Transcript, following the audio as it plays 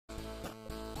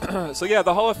So yeah,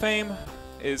 the Hall of Fame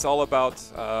is all about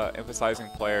emphasizing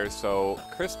players. So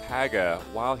Chris Paga,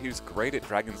 while he's great at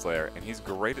Dragon's Lair and he's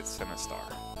great at Sinistar,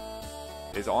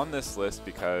 is on this list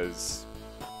because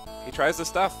he tries the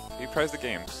stuff. He tries the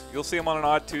games. You'll see him on an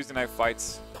odd Tuesday night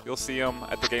fights. You'll see him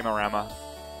at the Game-O-Rama.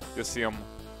 You'll see him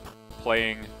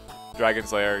playing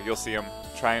Dragon's Lair. You'll see him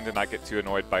trying to not get too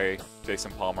annoyed by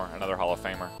Jason Palmer, another Hall of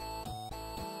Famer.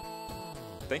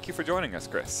 Thank you for joining us,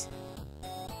 Chris.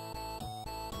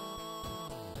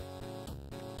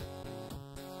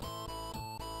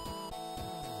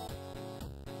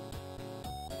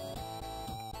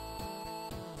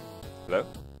 Hello?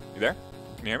 You there?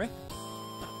 Can you hear me?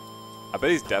 I bet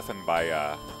he's deafened by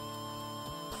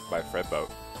Fred Boat.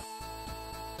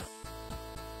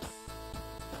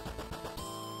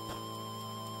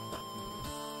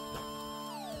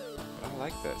 I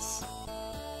like this.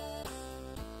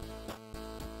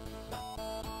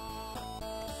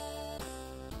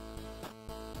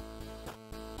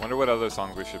 Wonder what other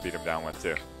songs we should beat him down with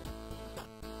too.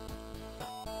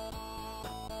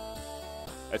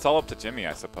 It's all up to Jimmy,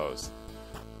 I suppose.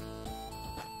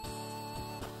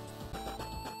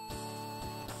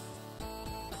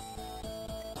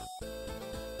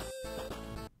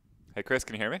 Hey Chris,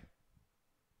 can you hear me?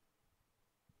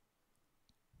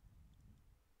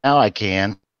 Now I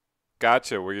can.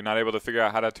 Gotcha. Were you not able to figure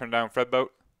out how to turn down Fred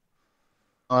Boat?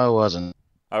 I wasn't.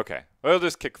 Okay. We'll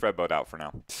just kick Fred Boat out for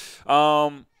now.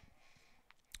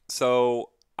 So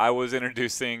I was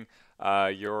introducing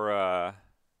you're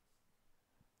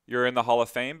in the Hall of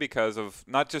Fame because of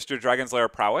not just your Dragon's Lair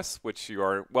prowess, which you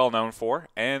are well known for,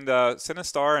 and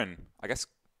Sinistar, and I guess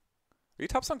are you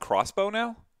tops on crossbow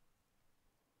now?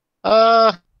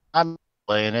 I'm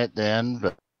playing it then,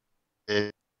 but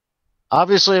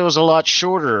obviously it was a lot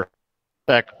shorter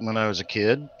back when I was a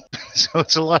kid, so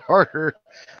it's a lot harder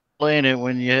playing it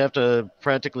when you have to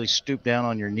practically stoop down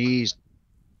on your knees.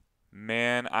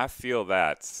 Man, I feel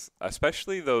that,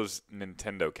 especially those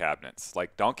Nintendo cabinets.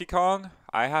 Like Donkey Kong,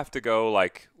 I have to go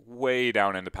like way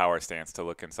down into power stance to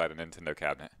look inside a Nintendo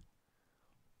cabinet.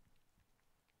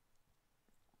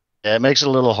 Yeah, it makes it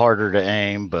a little harder to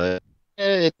aim, but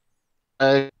I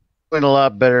went a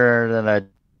lot better than I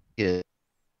did.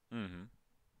 Mm-hmm.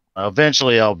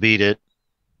 Eventually, I'll beat it.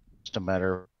 Just a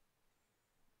matter.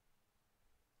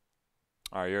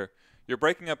 All right, you're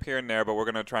breaking up here and there, but we're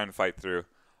gonna try and fight through.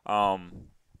 How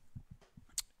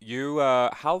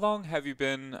long have you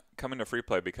been coming to Free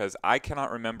Play? Because I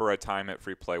cannot remember a time at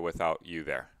Free Play without you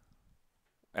there,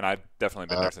 and I've definitely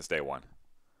been there since day one.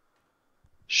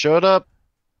 Showed up.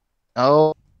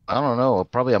 Oh, I don't know,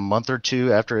 probably a month or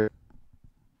two after.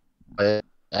 I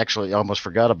actually almost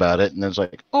forgot about it, and then it's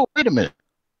like, oh, wait a minute.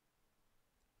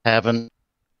 Haven't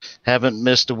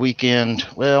missed a weekend.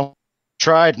 Well,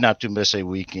 tried not to miss a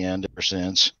weekend ever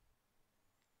since.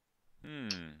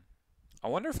 I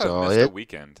wonder if So I've missed a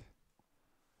weekend.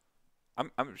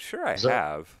 I'm sure I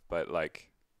have, but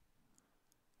like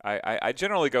I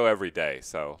generally go every day.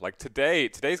 So like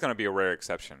today's gonna be a rare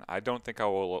exception. I don't think I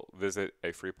will visit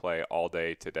a Free Play all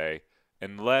day today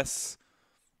unless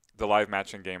the live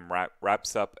matching game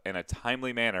wraps up in a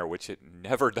timely manner, which it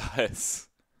never does.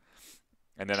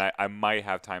 And then I might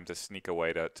have time to sneak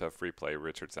away to Free Play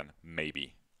Richardson,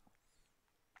 maybe.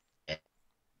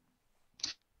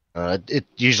 It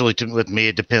usually, with me,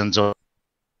 it depends on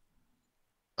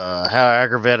how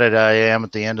aggravated I am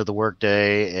at the end of the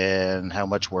workday and how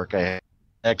much work I have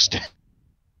next day.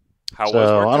 How was work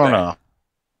today? I don't know.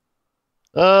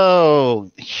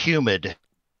 Oh, humid.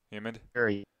 Humid?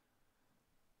 Very.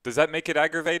 Does that make it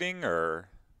aggravating, or?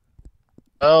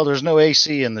 Well, there's no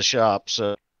AC in the shop,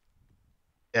 so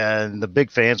and the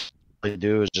big fans they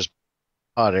do is just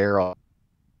hot air off,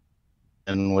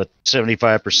 and with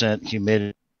 75%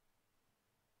 humidity,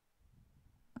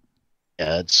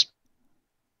 yeah, it's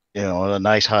a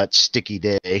nice hot sticky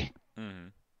day. Mm-hmm.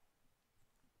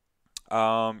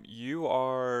 You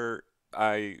are,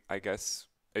 I guess,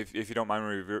 if you don't mind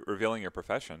revealing your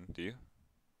profession, do you?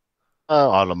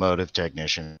 Automotive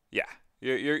technician. Yeah,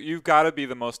 you've got to be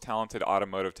the most talented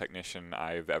automotive technician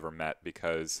I've ever met,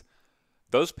 because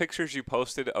those pictures you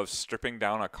posted of stripping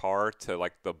down a car to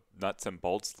like the nuts and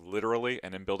bolts, literally,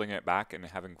 and then building it back and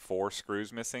having 4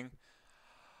 screws missing,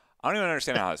 I don't even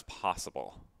understand how that's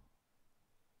possible.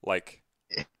 Like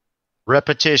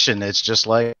repetition. It's just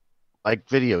like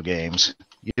video games.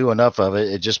 You do enough of it,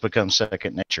 it just becomes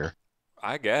second nature.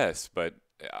 I guess, but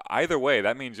either way,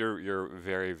 that means you're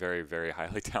very, very, very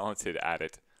highly talented at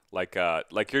it. Like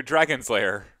you're Dragon's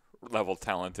Lair level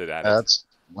talented at it.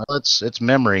 It's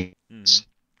memory. Mm-hmm. As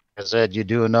I said, you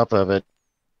do enough of it,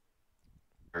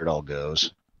 where it all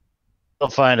goes. It'll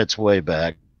find its way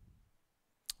back.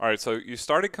 All right, so you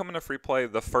started coming to free play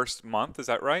the first month, is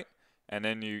that right? And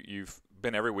then you've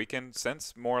been every weekend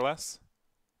since, more or less.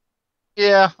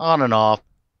 Yeah, on and off.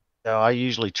 I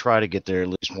usually try to get there at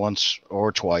least once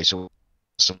or twice a week.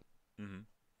 So, Hmm.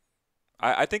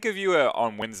 I think of you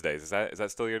on Wednesdays. Is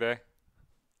that still your day?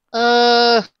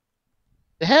 uh,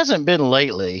 it hasn't been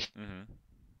lately.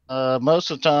 Hmm.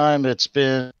 Most of the time it's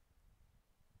been,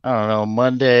 I don't know,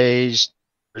 Mondays,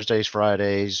 Thursdays,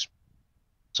 Fridays,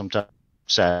 sometimes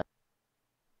Saturday.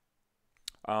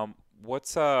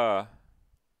 What's let's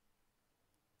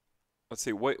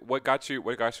see, what got you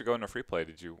going to free play?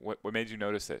 What made you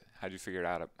notice it? How'd you figure it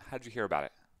out? How'd you hear about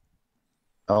it?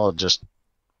 I'll just,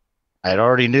 I'd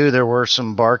already knew there were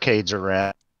some barcades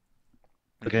around.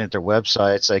 Looking Hmm. at their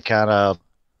websites, they kind of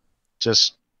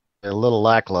just a little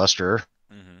lackluster.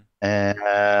 Hmm.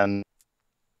 And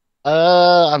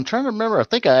I'm trying to remember. I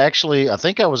think I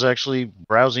was actually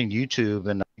browsing YouTube,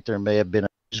 and I think there may have been a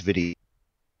news video.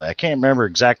 I can't remember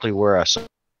exactly where I saw.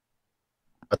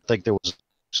 I think there was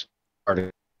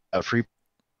a free.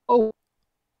 Oh,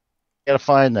 gotta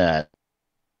find that.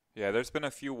 Yeah, there's been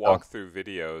a few Oh, walkthrough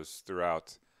videos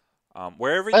throughout.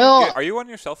 Wherever you get, well, are you on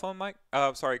your cell phone, Mike?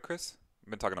 Sorry, Chris. I've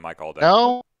been talking to Mike all day.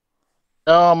 no,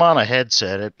 no, I'm on a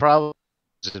headset. It probably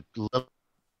is a little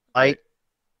Yeah, light.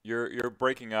 you're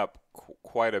breaking up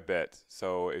quite a bit.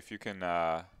 So if you can,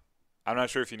 I'm not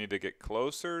sure if you need to get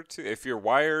closer to. If you're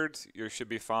wired, you should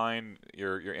be fine.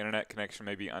 Your internet connection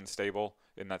may be unstable,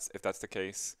 and if that's the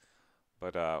case.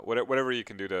 But whatever you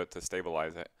can do to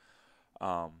stabilize it.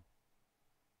 Um,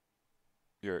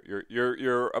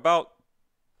 you're about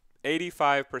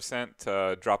 85%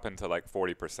 to drop into like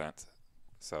 40%.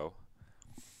 So,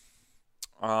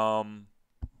 um,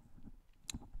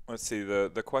 let's see.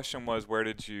 The question was,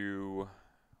 where'd you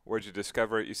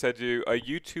discover it? You said a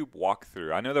YouTube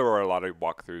walkthrough. I know there were a lot of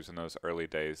walkthroughs in those early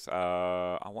days.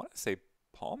 I want to say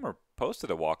Palmer posted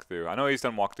a walkthrough. I know he's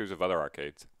done walkthroughs of other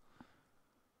arcades.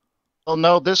 Oh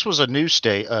no, this was a news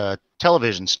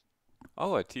television.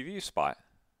 Oh, a TV spot.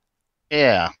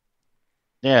 Yeah,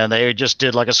 yeah. They just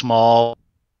did like a small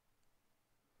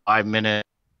 5 minute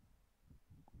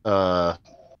uh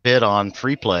bit on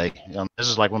free play. This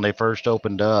is like when they first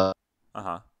opened up, Uh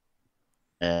huh.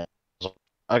 and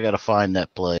I gotta find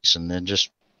that place, and then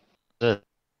just uh,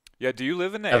 Yeah. Do you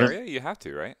live in the haven't. area? You have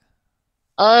to, right?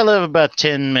 I live about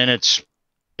 10 minutes.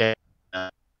 Yeah,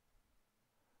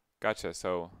 Gotcha.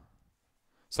 So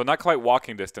not quite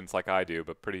walking distance like I do,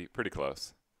 but pretty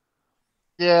close.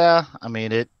 yeah. I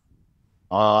mean it.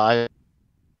 I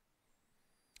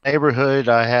neighborhood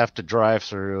I have to drive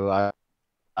through.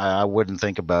 I wouldn't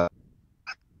think about,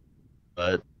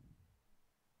 but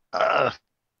uh,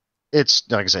 it's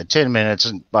like I said, 10 minutes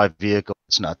and by vehicle.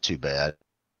 It's not too bad.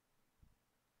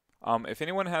 If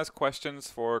anyone has questions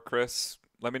for Chris,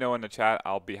 let me know in the chat.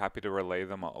 I'll be happy to relay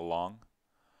them along.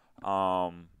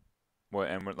 Um,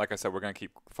 like I said, we're gonna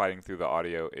keep fighting through the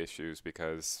audio issues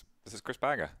because this is Chris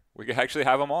Paga. We can actually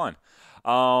have him on.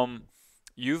 Um,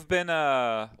 you've been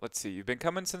let's see, you've been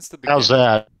coming since the How's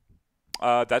beginning.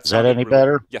 that? That Is that sounded any really,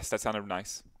 better? yes, that sounded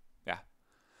nice. Yeah.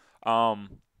 Um,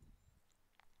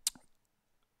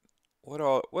 what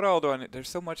all do I need? There's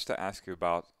so much to ask you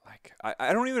about. Like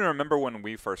I don't even remember when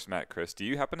we first met, Chris. Do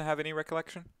you happen to have any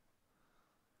recollection?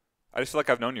 I just feel like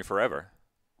I've known you forever.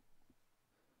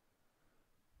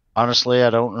 Honestly, I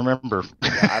don't remember.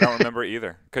 Yeah, I don't remember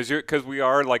either. Cause we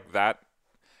are like that.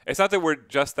 It's not that we're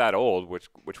just that old,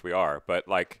 which we are, but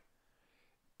like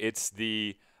it's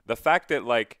the fact that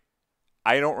like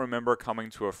I don't remember coming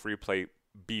to a free play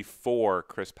before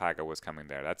Chris Paga was coming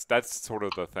there. That's sort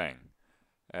of the thing.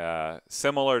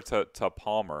 Similar to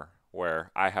Palmer,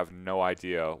 where I have no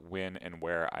idea when and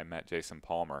where I met Jason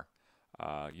Palmer.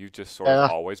 You've just sort of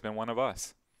Yeah, always been one of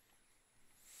us.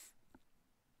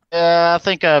 yeah. I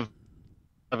think I've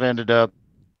ended up.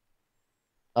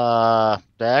 I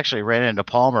actually ran into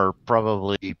Palmer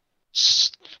probably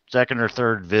second or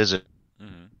third visit.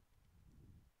 Hmm.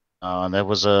 And that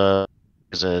was a,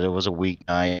 it was a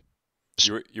weeknight.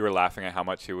 You were laughing at how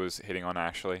much he was hitting on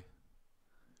Ashley.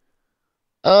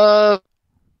 Uh,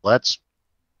 that's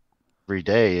every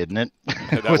day, isn't it?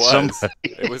 That With was. somebody.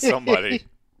 It was somebody.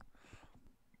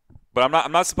 But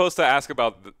I'm not supposed to ask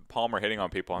about Palmer hitting on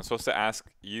people. I'm supposed to ask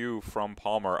you from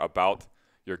Palmer about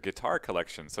your guitar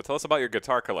collection. So tell us about your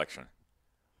guitar collection.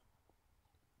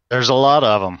 There's a lot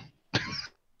of them.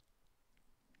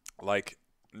 Like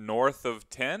north of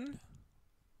 10?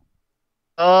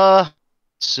 Let's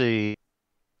see.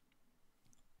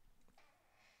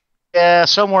 Yeah,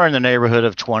 somewhere in the neighborhood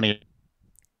of 20.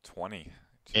 20.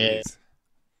 Yeah. Jeez.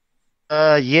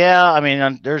 Yeah. I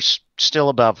mean, there's still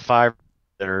about five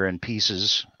that are in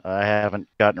pieces. I haven't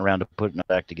gotten around to putting them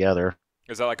back together.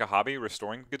 Is that like a hobby,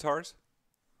 restoring guitars?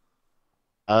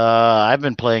 I've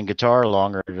been playing guitar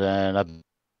longer than I've been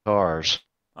guitars.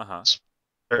 Uh-huh.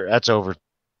 That's over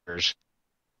years.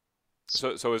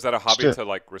 So is that a hobby Still, to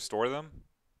like restore them?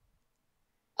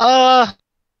 uh,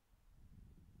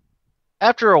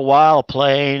 after a while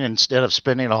playing, instead of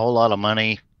spending a whole lot of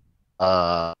money,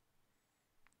 uh,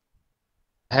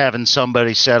 having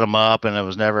somebody set them up, and I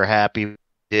was never happy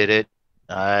did it.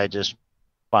 I just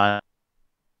find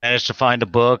managed to find a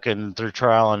book, and through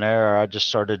trial and error, I just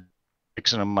started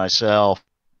fixing them myself.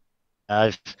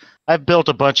 I've I've built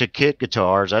a bunch of kit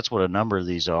guitars. That's what a number of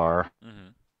these are. Mm-hmm.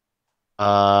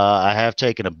 I have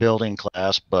taken a building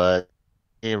class, but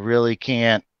it really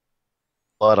can't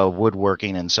a lot of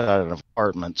woodworking inside an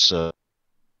apartment, so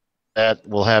that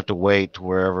will have to wait to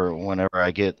whenever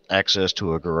I get access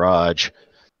to a garage.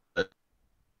 But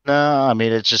no, I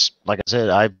mean it's just like I said,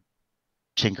 I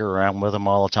tinker around with them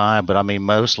all the time. But I mean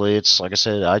mostly it's like I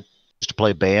said, I used to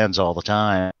play bands all the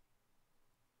time.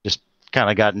 Just kind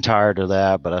of gotten tired of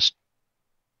that, but I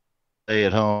stay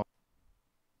at home.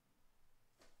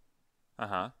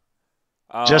 Uh-huh.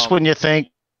 Just Um, when you think,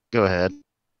 go ahead.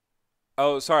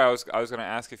 oh, sorry, I was gonna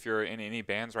ask if you're in any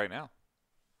bands right now.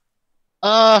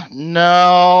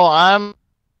 No, I'm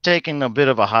taking a bit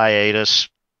of a hiatus.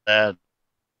 That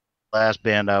last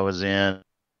band I was in,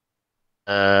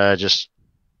 just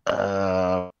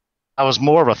I was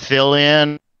more of a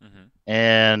fill-in, Mm-hmm.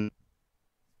 and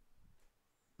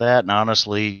and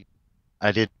honestly,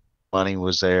 I did money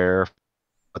was there,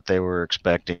 what they were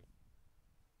expecting,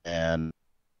 and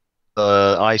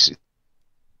the ice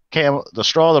the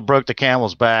straw that broke the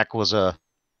camel's back was a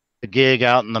gig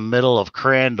out in the middle of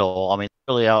Crandall. I mean,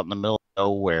 really out in the middle of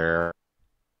nowhere,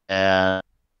 and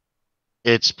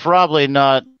it's probably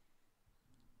not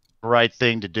the right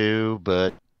thing to do,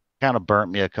 but kind of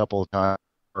burnt me a couple of times.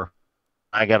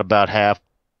 I got about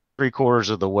three quarters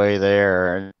of the way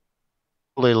there, and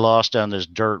totally lost down this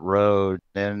dirt road.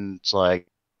 And it's like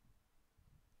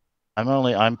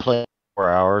I'm playing 4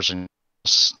 hours and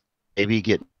maybe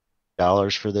get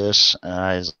dollars for this.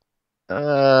 And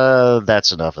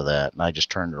that's enough of that. And I just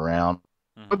turned around,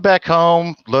 Mm-hmm. went back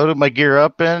home, loaded my gear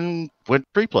up, and went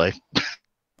free play.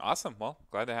 Awesome. Well,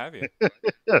 glad to have you.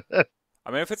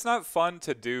 I mean, if it's not fun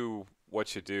to do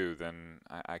what you do, then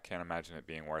I can't imagine it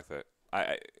being worth it.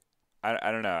 I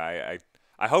don't know.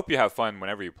 I hope you have fun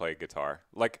whenever you play guitar.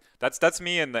 Like that's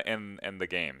me in the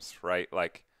games, right?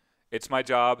 Like it's my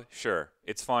job, sure.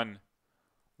 It's fun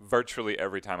virtually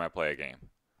every time I play a game.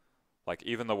 Like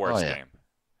even the Oh worst yeah, game.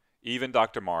 Even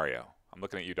Dr. Mario. I'm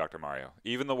looking at you, Dr. Mario.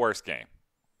 Even the worst game.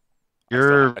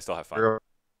 you're I still have fun. you're a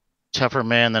tougher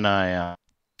man than I am.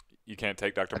 You can't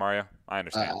take Dr. Mario? I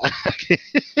understand. Uh,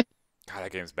 God,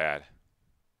 that game's bad.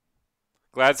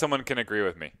 Glad someone can agree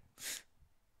with me.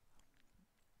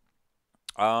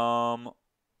 Um,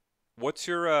 what's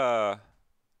your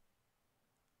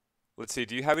let's see,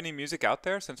 do you have any music out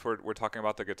there since we're talking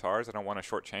about the guitars? I don't want to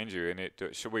shortchange you.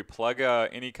 Should we plug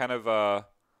any kind of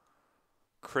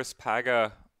Chris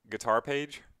Paga guitar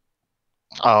page?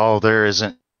 oh, there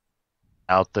isn't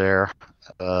out there.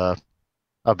 Uh,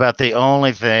 about the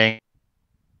only thing,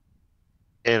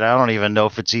 and I don't even know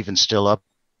if it's even still up.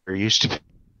 There used to be.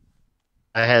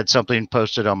 I had something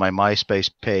posted on my MySpace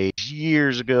page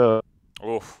years ago,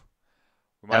 Oof.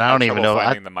 We and might I have don't even trouble know.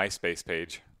 finding the MySpace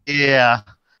page. Yeah,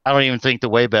 I don't even think the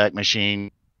Wayback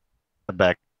Machine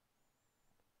back.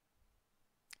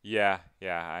 Yeah,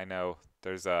 yeah, I know.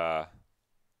 There's a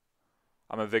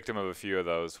I'm a victim of a few of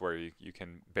those where you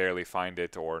can barely find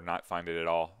it or not find it at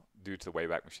all due to the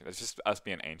Wayback Machine. It's just us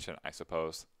being ancient, I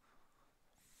suppose.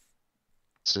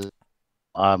 So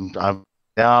I'm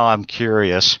now I'm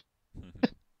curious.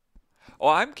 Well,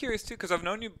 I'm curious too because I've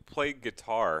known you play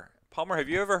guitar. Palmer, have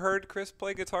you ever heard Chris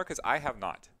play guitar? Because I have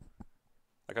not.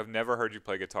 Like I've never heard you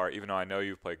play guitar, even though I know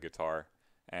you've played guitar,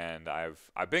 and I've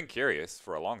been curious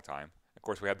for a long time. Of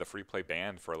course, we had the free play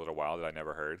band for a little while that I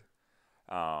never heard.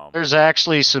 Um, There's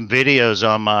actually some videos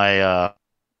on my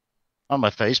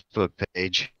Facebook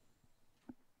page.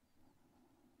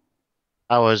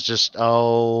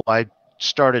 I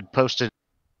started posting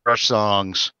Rush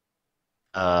songs.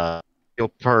 Uh, Neil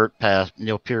Peart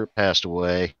passed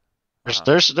away. uh-huh.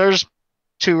 There's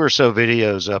two or so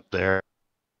videos up there.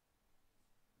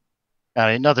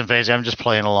 I mean, nothing fancy. I'm just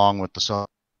playing along with the song.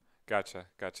 Gotcha,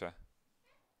 gotcha.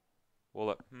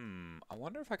 Well, I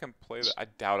wonder if I can play I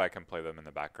doubt I can play them in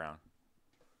the background,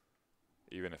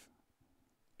 even if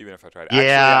even if I tried. Actually,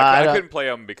 Yeah, I couldn't play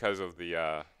them because of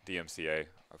the DMCA,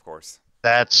 of course.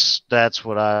 that's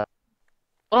what I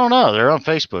don't know. They're on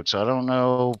Facebook, so I don't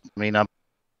know. I mean, I'm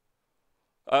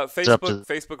It's up Facebook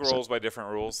to Facebook rolls by different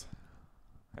rules.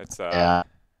 It's yeah.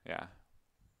 yeah.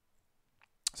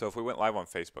 So if we went live on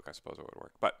Facebook, I suppose it would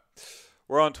work. But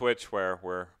we're on Twitch, where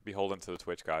we're beholden to the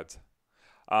Twitch gods.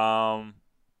 Um,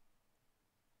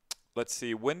 let's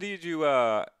see. When did you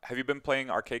have you been playing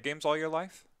arcade games all your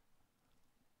life?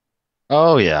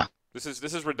 Oh yeah. This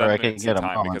is Or I redundant can in some get them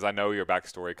time on. because I know your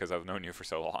backstory because I've known you for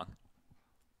so long.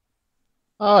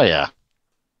 Oh yeah.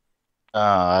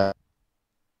 Uh,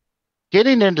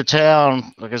 Getting into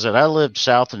town, like I said, I lived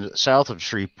south of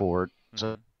Shreveport,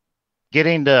 so Hmm.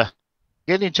 getting to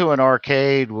getting to an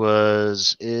arcade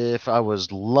was, if I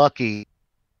was lucky,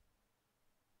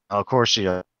 of course,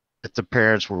 if the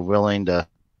parents were willing to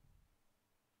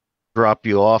drop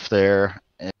you off there,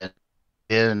 and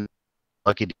then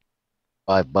lucky to get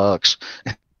 $5.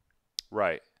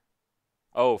 Right.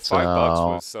 Oh, $5 So,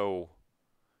 was so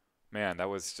man. That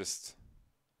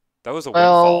was a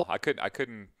windfall. well, I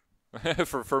couldn't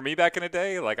for me back in the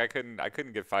day. Like I couldn't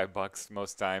get $5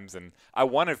 most times, and I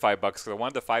wanted $5 because I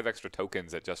wanted the 5 extra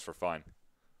tokens at just for fun.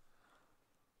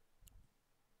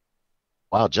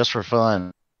 wow, just for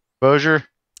fun. Exposure?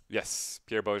 Yes,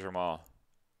 Pierre Bourgermont.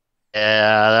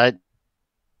 Yeah, I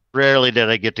rarely did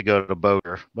I get to go to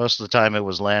Boger. Most of the time it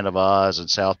was Land of Oz and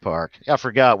South Park. I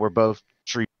forgot we're both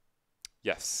Shreve.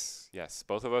 Yes, yes.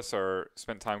 Both of us are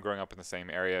spent time growing up in the same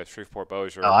area, Shreveport,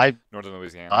 Bossier, I Northern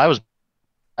Louisiana. I was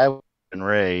I was born and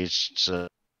raised, so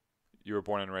You were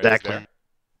born and raised there? exactly,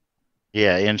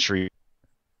 yeah, in Shreve.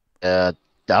 I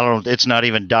don't. It's not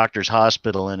even Doctor's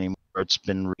Hospital anymore. It's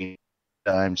been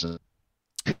times.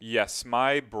 Yes,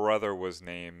 my brother was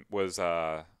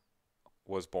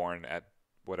born at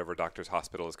whatever doctor's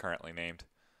hospital is currently named.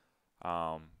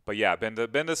 But yeah, been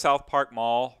to South Park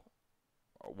Mall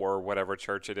or whatever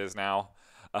church it is now,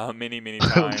 many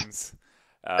times.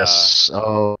 Uh, Yes.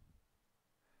 Oh,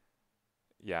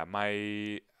 yeah,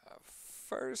 my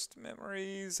first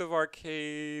memories of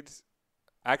arcade.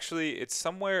 Actually, it's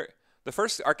somewhere. The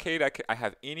first arcade I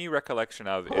have any recollection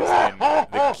of is in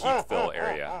the Keithville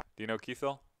area. Do you know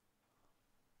Keithville?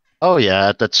 oh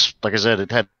yeah. That's like I said.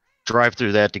 It had to drive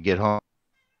through that to get home.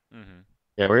 Mm-hmm.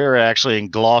 Yeah, we were actually in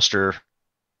Gloucester,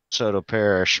 Soto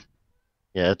Parish.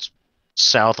 Yeah, it's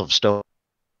south of Stone.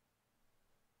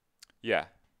 Yeah,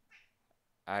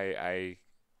 I I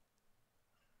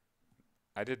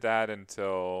I did that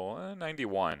until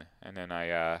 '91, and then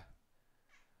I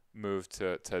moved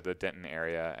to the Denton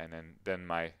area, and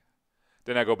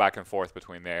then I go back and forth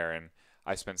between there, and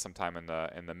I spent some time in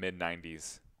the mid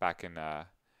 '90s back in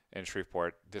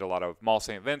Shreveport. Did a lot of Mall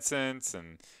St. Vincent's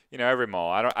and every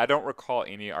mall. I don't recall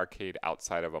any arcade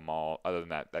outside of a mall other than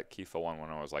that Keefa one when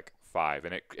I was like 5,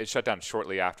 and it shut down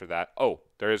shortly after that. Oh,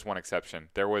 there is one exception.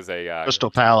 There was a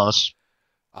Crystal Palace.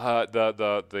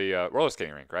 the roller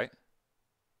skating rink, right?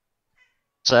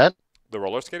 What's that? The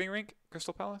roller skating rink,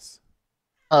 Crystal Palace.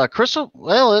 Crystal.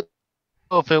 Well, it.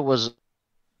 I don't know if it was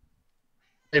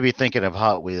maybe thinking of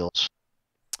Hot Wheels.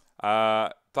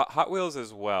 Thought Hot Wheels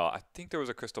as well. I think there was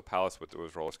a Crystal Palace with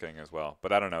was roller skating as well,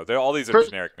 but I don't know. All these are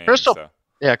generic names, Crystal. so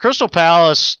Yeah, Crystal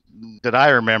Palace that I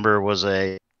remember was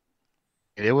a.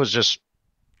 It was just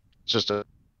a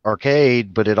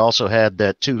arcade, but it also had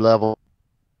that 2 level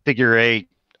figure eight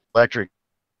electric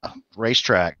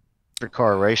racetrack, electric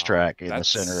car wow, racetrack in the that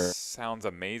center. sounds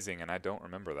amazing, and I don't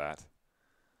remember that.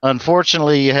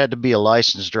 Unfortunately, you had to be a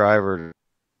licensed driver to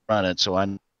run it, so I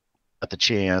got the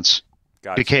chance.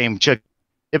 Gotcha, Became Chuck.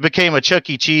 It became a Chuck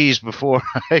E. Cheese before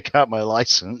I got my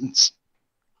license.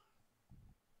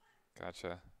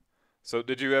 gotcha. So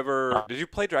did you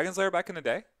play Dragon's Lair back in the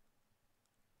day?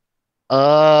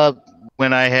 Uh,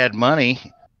 when I had money,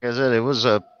 because it was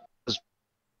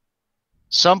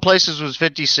some places was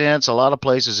 50 cents. A lot of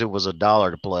places it was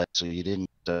 $1 to play, so you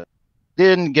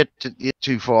didn't get to get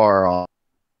too far on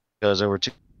because there were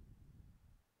too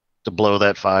to blow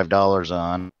that $5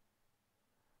 on.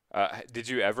 Did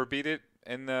you ever beat it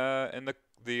in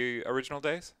the original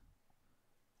days?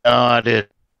 No, I did.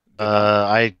 Did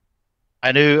not.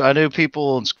 I knew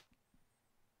people,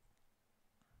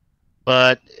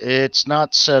 but it's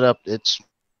not set up.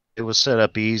 It was set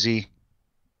up easy.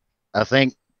 I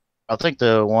think I think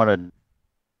the one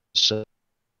set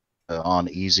on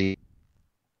easy.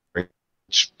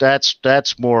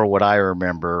 That's more what I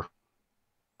remember.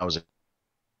 I was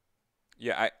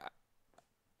Yeah,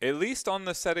 at least on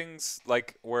the settings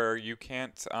like where you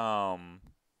can't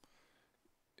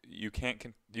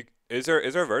is there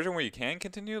a version where you can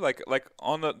continue like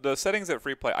on the settings at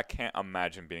free play I can't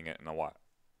imagine beating it in the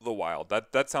wild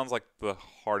that sounds like the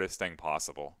hardest thing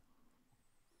possible.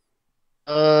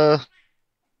 let's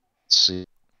see.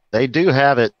 They do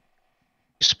have it.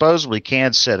 supposedly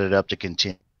can set it up to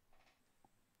continue.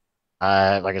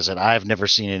 Like I said, I've never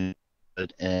seen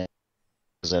it, and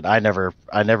I said I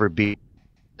never beat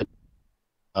it.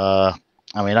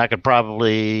 I mean, I could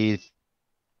probably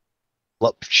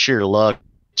sheer luck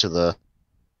to the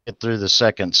get through the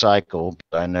second cycle,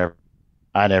 but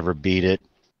I never beat it.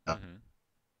 Mm-hmm.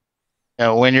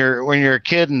 When you're a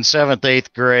kid in seventh,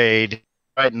 eighth grade,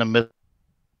 right in the middle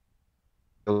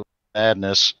of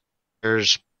madness,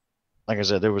 there's like I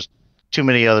said, there was too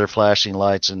many other flashing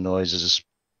lights and noises to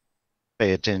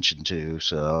pay attention to.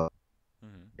 So,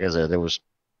 Mm-hmm. like I said, there was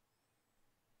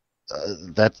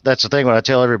that's the thing when I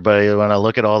tell everybody when I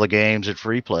look at all the games at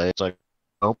free play, it's like,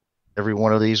 oh, every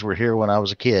one of these were here when I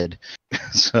was a kid.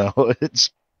 So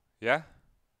it's Yeah.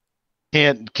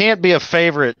 can't be a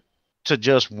favorite to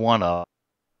just one of.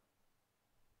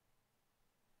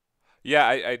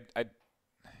 Yeah,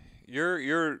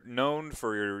 you're known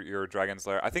for your Dragon's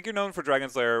Lair. I think you're known for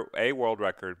Dragon's Lair, A, world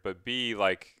record, but B,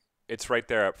 like it's right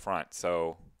there up front.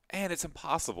 So, and it's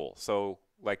impossible. So,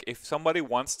 like if somebody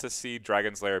wants to see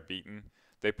Dragon's Lair beaten,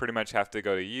 they pretty much have to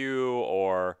go to you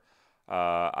or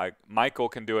Michael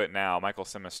can do it now, Michael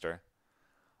Sinister.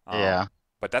 Yeah.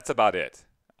 But that's about it.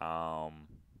 Um,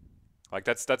 like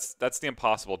that's the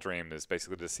impossible dream is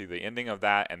basically to see the ending of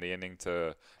that and the ending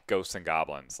to Ghosts and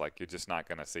Goblins. Like you're just not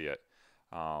gonna see it.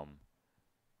 Um,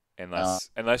 Uh,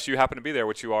 unless you happen to be there,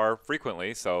 which you are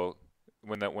frequently. So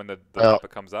when the well,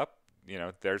 topic comes up,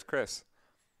 there's Chris.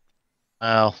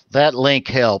 well, that link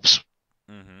helps.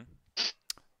 Mm-hmm.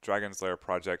 Dragon's Lair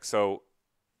project. So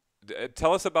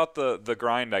tell us about the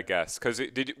grind, I guess, because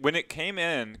when it came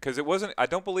in, because it wasn't. I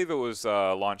don't believe it was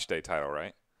a launch day title,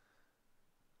 right?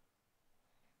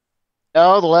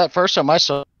 No, first time I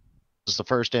saw it was the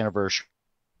first anniversary.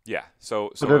 Yeah. So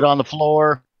Put it so on the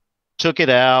floor, took it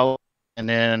out, and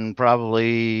then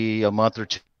probably a month or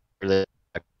two.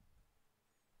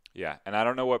 yeah, and I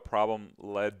don't know what problem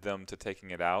led them to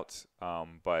taking it out,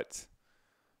 but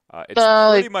it's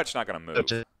Uh, pretty much not going to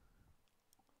move.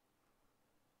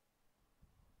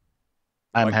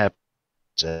 I'm Like, happy.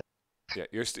 yeah,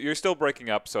 you're still breaking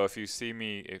up. So if you see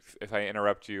me, if I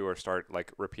interrupt you or start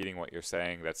like repeating what you're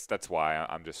saying, that's why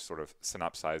I'm just sort of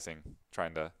synopsizing,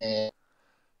 trying to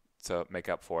make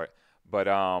up for it. But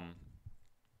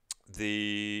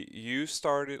the you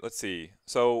started. Let's see.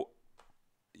 So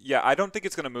yeah, I don't think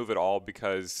it's going to move at all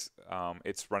because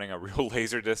it's running a real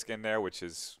laser disc in there, which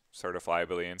is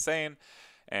certifiably insane,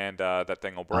 and that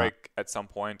thing will break at some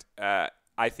point.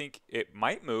 I think it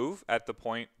might move at the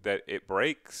point that it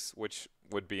breaks, which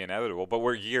would be inevitable. But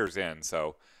we're years in,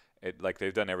 so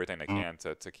they've done everything they can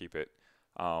to keep it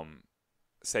um,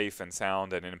 safe and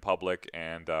sound and in public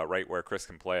and right where Chris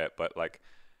can play it. But like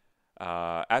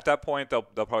at that point, they'll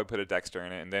probably put a Dexter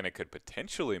in it, and then it could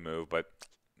potentially move. But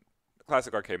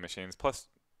classic arcade machines. Plus,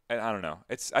 I don't know.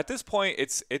 It's at this point,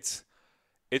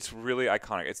 it's really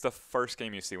iconic. It's the first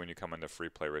game you see when you come into free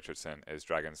play Richardson is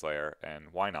Dragon's Lair,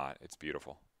 and why not? It's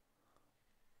beautiful.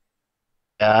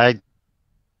 I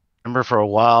remember for a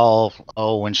while,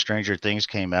 oh, when Stranger Things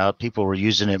came out, people were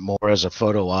using it more as a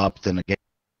photo op than a game.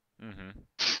 Mm-hmm.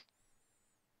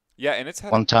 Yeah, and it's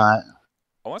had One time,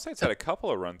 I want to say it's had a couple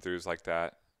of run throughs like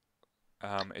that.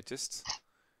 It just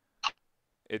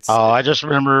it's oh, it, I just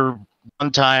remember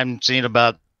one time seeing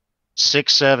about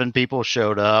 6, 7 people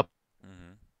showed up,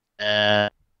 mm-hmm.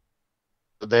 and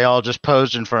they all just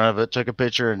posed in front of it, took a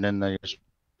picture, and then they just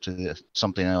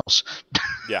something else.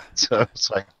 Yeah, So yeah. it's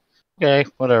like, okay,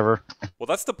 whatever. Well,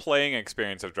 that's the playing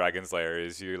experience of Dragon's Lair.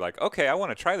 Is you're like, okay, I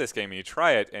want to try this game, and you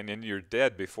try it, and then you're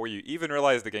dead before you even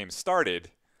realize the game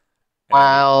started, and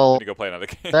then Well, you go play another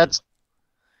game. that's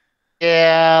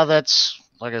yeah, that's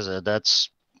like I said, that's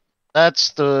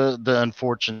the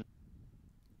unfortunate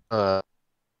uh,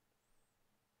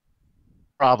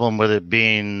 problem with it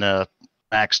being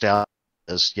maxed out.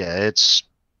 Is yeah, it's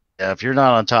yeah, if you're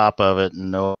not on top of it,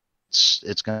 no,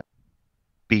 it's gonna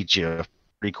beat you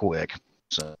pretty quick.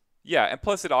 So Yeah, and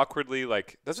plus it awkwardly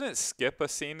like doesn't it skip a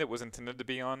scene that was intended to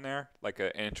be on there, like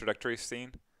an introductory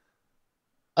scene?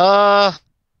 uh,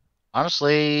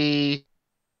 honestly,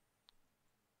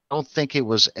 I don't think it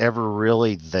was ever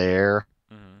really there.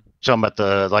 Mm-hmm. Talking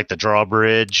about the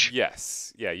drawbridge.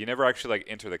 Yes. Yeah, you never actually like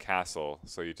enter the castle,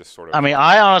 so you just sort I of mean,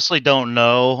 I honestly don't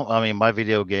know. I mean, my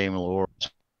video game lore,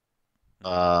 mm-hmm.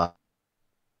 uh,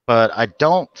 but I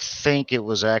don't think it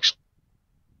was actually.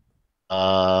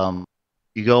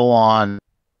 You go on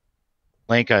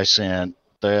link I sent.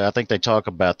 I think they talk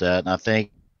about that, and I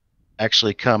think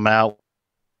actually come out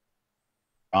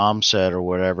ROM set or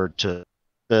whatever to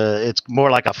it's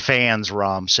more like a fans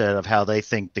ROM set of how they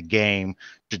think the game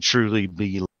should truly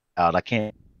be out. I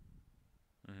can't.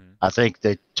 I think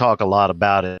they talk a lot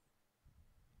about it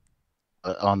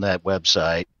on that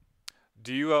website.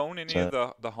 Do you own any of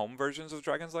So, the home versions of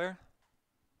Dragon's Lair?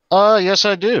 yes,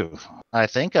 I do. I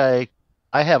think I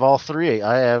have all three.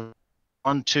 I have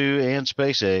one, two, and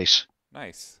Space Ace,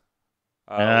 Nice.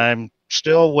 and Uh, I'm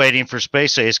still waiting for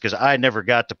Space Ace because I never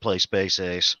got to play Space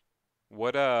Ace.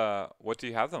 what do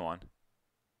you have them on?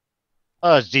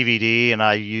 It's DVD, and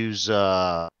I use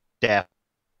DAP.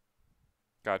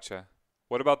 Gotcha.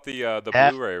 What about the DAP.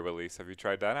 Blu-ray release? Have you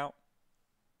tried that out?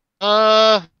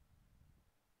 Uh,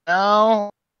 no.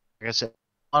 Like I said,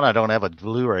 one, I don't have a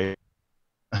Blu-ray.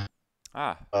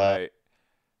 Ah, Uh,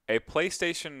 a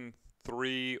PlayStation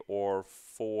 3 or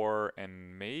 4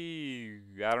 and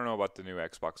maybe I don't know about the new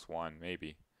Xbox One,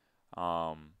 maybe.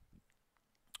 Um,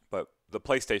 but the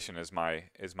PlayStation is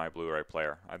my Blu-ray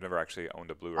player. I've never actually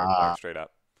owned a Blu-ray player uh, straight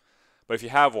up. But if you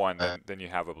have one, uh, then you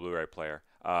have a Blu-ray player.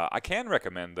 I can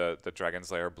recommend the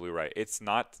Dragon's Lair Blu-ray. It's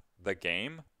not the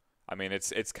game. I mean,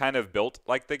 it's kind of built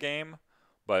like the game,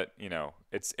 but you know,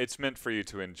 it's meant for you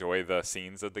to enjoy the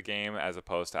scenes of the game as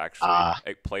opposed to actually uh,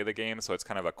 play the game. So it's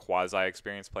kind of a quasi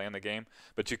experience playing the game.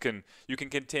 But you can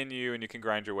continue and you can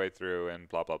grind your way through and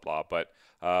blah blah blah. But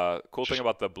cool thing just,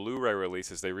 about the Blu-ray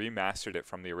release is they remastered it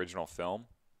from the original film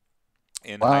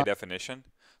in high well, definition.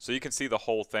 So you can see the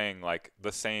whole thing, like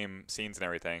the same scenes and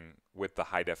everything, with the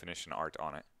high definition art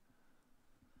on it.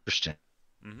 interesting.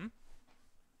 hmm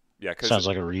Yeah, because Sounds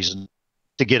like a reason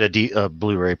to get a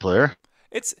Blu-ray player.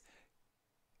 it's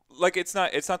like it's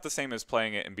not the same as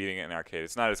playing it and beating it in arcade.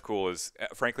 It's not as cool as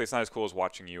frankly, it's not as cool as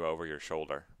watching you over your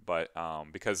shoulder. But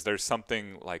because there's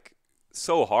something like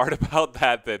so hard about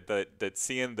that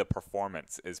seeing the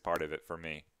performance is part of it for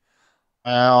me.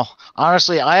 Well,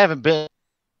 honestly, I haven't been.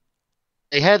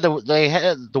 They had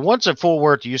the ones at Fort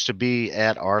Worth used to be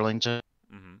at Arlington,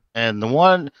 hmm and the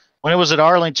one when it was at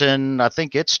Arlington, I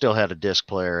think it still had a disc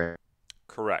player.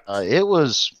 Correct. It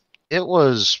was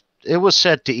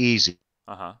set to easy.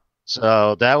 Uh-huh.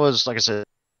 So that was like I said,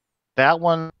 that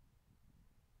one,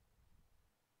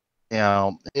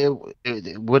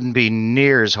 it wouldn't be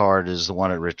near as hard as the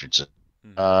one at Richardson.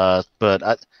 hmm But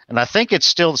I think it's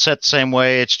still set the same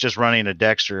way. It's just running a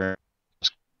Dexter.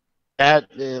 That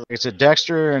like I said,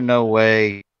 Dexter in no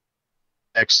way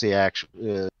affects the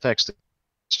actual affects the.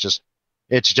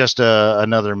 It's just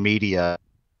another media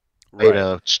way Right.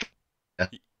 to.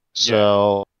 Y- Yeah.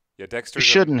 So Yeah, you Dexter's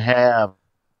a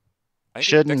I think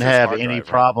shouldn't Dexter's have hard any drive,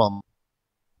 right? problem.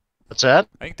 What's that?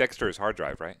 I think Dexter is hard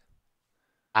drive, right?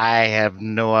 I have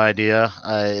no idea.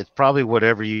 It's probably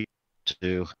whatever you to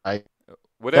do. I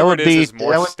that Whatever it would be is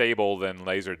more that would stable than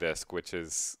Laserdisc, which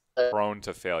is prone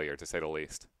to failure, to say the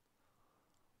least.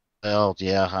 well,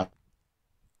 yeah.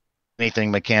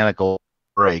 Anything mechanical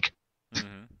break.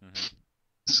 hmm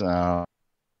So,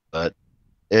 but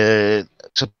it.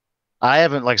 So I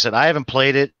haven't, like I said, I haven't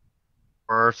played it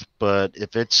Earth, but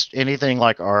if it's anything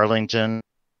like Arlington,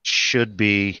 should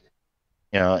be,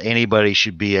 anybody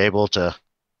should be able to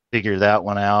figure that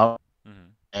one out. hmm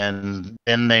And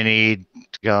then they need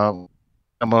to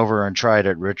come over and try it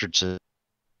at Richardson.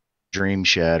 Dream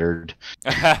shattered.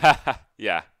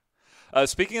 Yeah.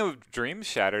 Speaking of dreams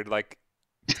shattered, like,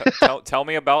 tell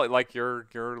me about like your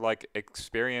like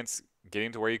experience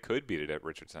getting to where you could beat it at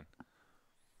Richardson.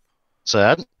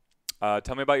 Sad.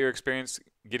 Tell me about your experience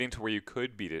getting to where you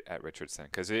could beat it at Richardson,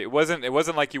 because it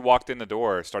wasn't like you walked in the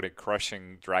door started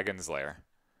crushing Dragon's Lair.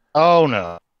 Oh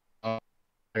no.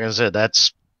 Like I said, that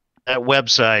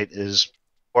website is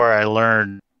where I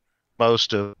learned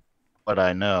most of what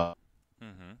I know.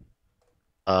 hmm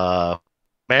Uh,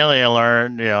 Mainly I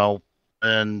learned,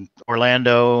 in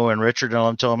Orlando and Richard and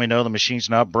them told me, no, the machine's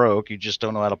not broke. You just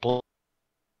don't know how to pull.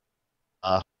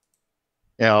 Uh,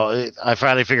 I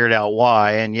finally figured out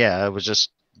why, and yeah, it was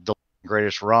just the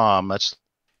greatest ROM. That's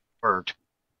worked.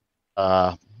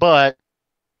 But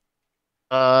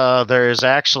there's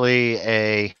actually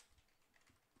a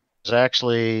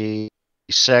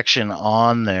section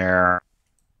on there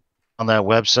on that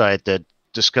website that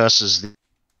discusses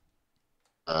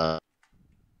uh,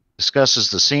 discusses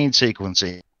the scene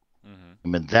sequencing. hmm I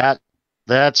mean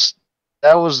that's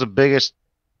that was the biggest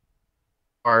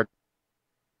part,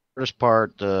 first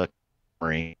part, for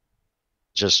me,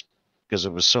 just because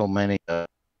it was so many,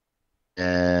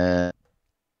 and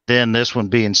then this one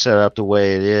being set up the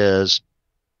way it is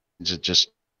just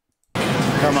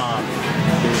come on.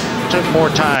 It took more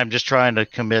time just trying to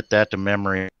commit that to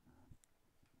memory.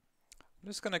 I'm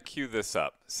just gonna cue this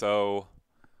up. So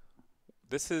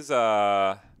this is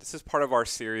part of our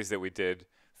series that we did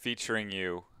featuring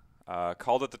you,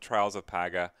 called it the Trials of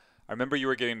Paga. I remember you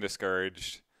were getting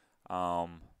discouraged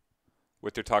um,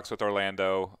 with your talks with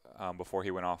Orlando. before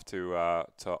he went off to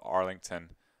Arlington,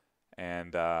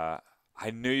 and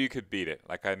I knew you could beat it.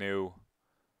 Like I knew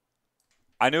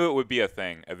it would be a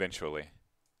thing eventually.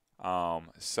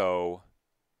 So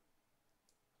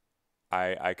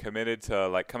I committed to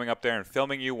like coming up there and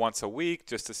filming you once a week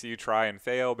just to see you try and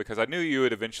fail because I knew you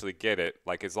would eventually get it.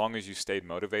 Like as long as you stayed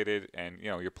motivated and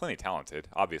you're plenty talented.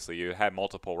 Obviously, you had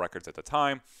multiple records at the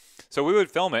time, so we would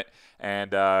film it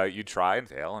and you'd try and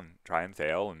fail and try and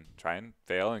fail and try and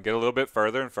fail and get a little bit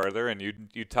further and further. And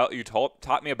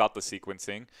taught me about the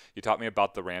sequencing. You taught me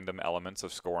about the random elements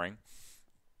of scoring,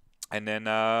 and then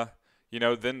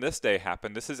then this day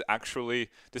happened. This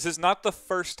is not the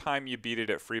first time you beat it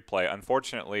at free play.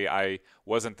 Unfortunately, I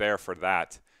wasn't there for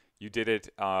that. You did it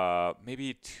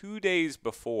maybe 2 days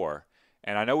before,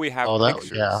 and I know we have Oh,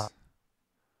 pictures.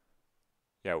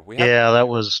 Yeah, we have. yeah, that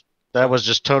was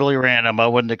just totally random. I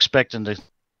wasn't expecting to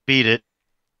beat it.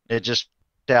 It just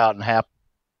out and happened.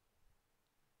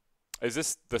 Is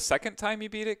this the second time you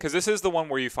beat it? Because this is the one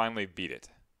where you finally beat it.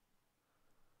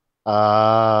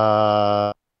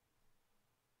 Uh,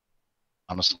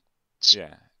 Honestly,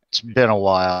 Yeah, it's been a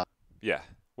while. yeah.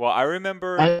 Well, I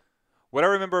remember I, what I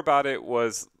remember about it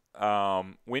was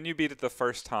when you beat it the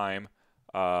first time,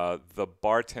 the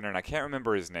bartender, and I can't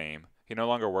remember his name. He no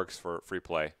longer works for Free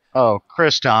Play. oh,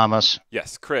 Chris Thomas.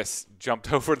 Yes, Chris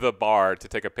jumped over the bar to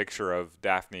take a picture of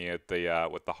Daphne at the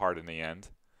with the heart in the end.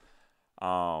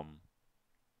 Um,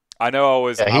 I know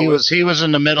Yeah, I was. he was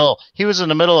in the middle. He was in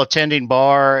the middle of tending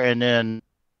bar and then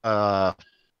uh,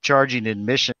 charging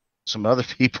admission to some other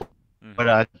people. But Mhm.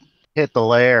 I hit the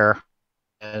lair,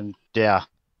 and yeah,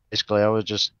 basically I was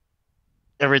just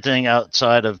everything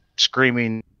outside of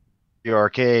screaming the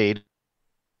arcade.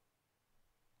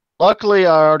 Luckily,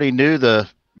 I already knew the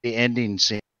ending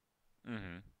scene.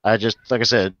 Mhm. I just, like I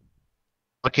said,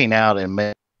 looking out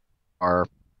and or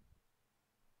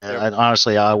Yep.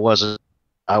 honestly, I wasn't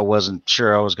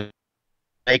sure I was going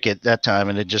to make it that time,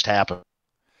 and it just happened.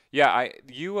 Yeah,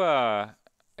 you were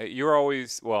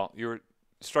always you were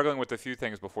struggling with a few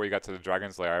things before you got to the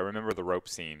Dragon's Lair. I remember the rope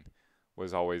scene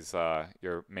was always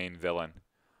your main villain.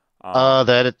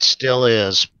 That it still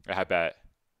is. I bet.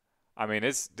 I mean,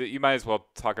 it's you might as well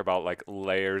talk about like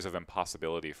layers of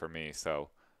impossibility for me. So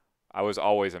I was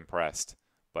always impressed.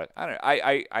 But I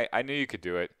don't. I knew you could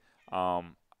do it.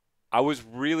 Um, I was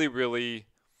really really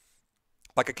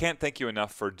like I can't thank you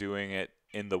enough for doing it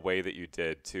in the way that you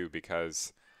did too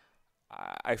because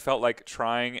I felt like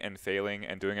trying and failing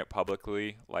and doing it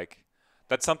publicly like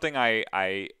that's something I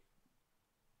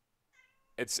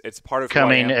it's part of who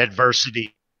I Coming am.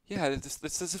 adversity. Yeah,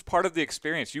 this is part of the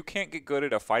experience. You can't get good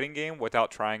at a fighting game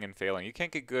without trying and failing. You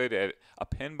can't get good at a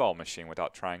pinball machine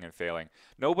without trying and failing.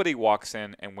 Nobody walks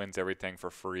in and wins everything for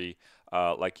free,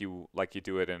 like you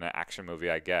do it in an action movie,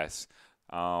 I guess.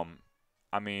 Um,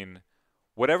 I mean,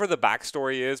 whatever the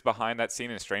backstory is behind that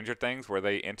scene in Stranger Things where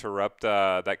they interrupt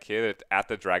that kid at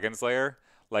the Dragon's Lair,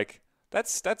 like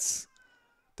that's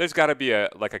there's got to be a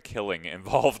killing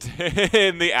involved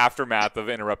in the aftermath of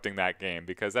interrupting that game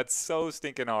because that's so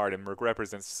stinking hard and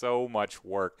represents so much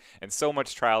work and so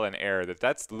much trial and error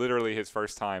that's literally his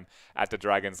first time at the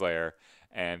Dragon's Lair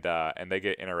and they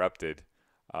get interrupted.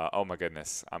 Oh my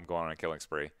goodness, I'm going on a killing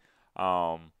spree.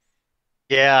 Um,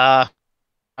 Yeah,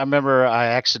 I remember I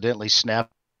accidentally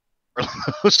snapped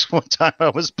those one time I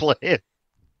was playing.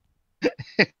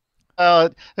 I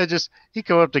just he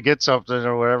come up to get something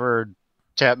or whatever, and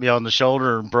tapped me on the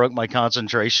shoulder and broke my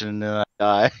concentration, and then I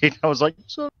died. I was like,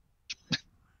 so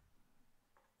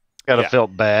kind of yeah.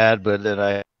 felt bad, but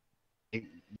then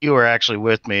you were actually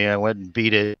with me. I went and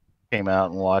beat it, came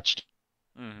out and watched.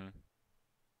 Hmm.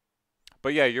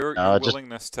 But yeah, your Just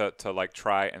willingness to like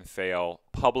try and fail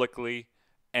publicly,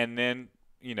 and then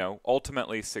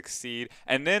ultimately succeed,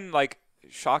 and then like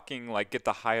shocking like get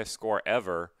the highest score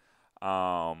ever.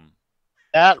 Um,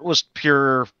 that was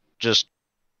pure. Just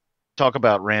talk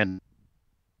about random.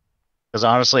 Because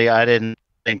honestly, I didn't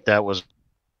think that was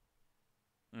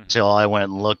mhm. until I went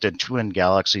and looked at Twin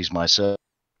Galaxies myself.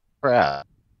 Crap,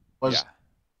 Yeah, was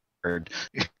hard.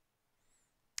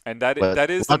 and But that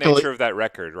is the luckily, nature of that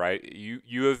record, right?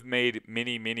 You have made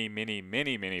many many many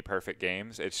many many perfect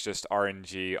games. It's just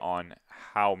RNG on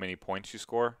how many points you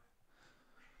score.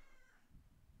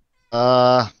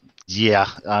 uh, yeah.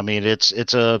 I mean, it's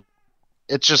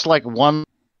just like one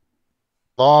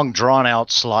long drawn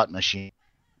out slot machine,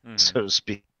 Hmm. so to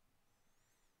speak.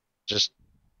 Just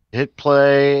hit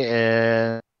play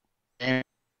and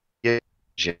get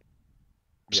shit.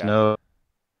 There's Yeah. no, like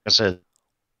I said,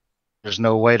 there's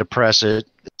no way to press it.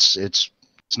 It's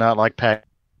not like pack.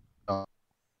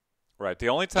 Right.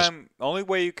 Only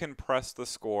way you can press the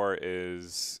score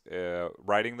is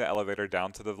riding the elevator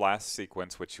down to the last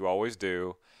sequence, which you always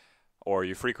do, or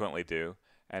you frequently do,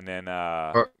 and then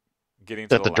Or getting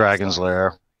to at the the last Dragon's life.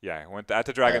 Lair. Yeah, went at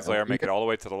the Dragon's Lair, You make it all the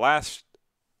way to the last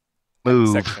move.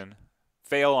 section,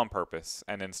 fail on purpose,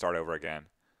 and then start over again,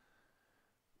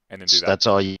 and then do that That's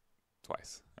all you.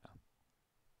 twice.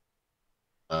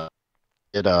 Uh,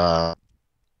 it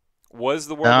Was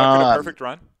the world record a uh, perfect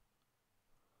run?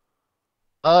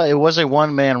 it was a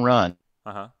one man run.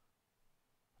 Uh huh.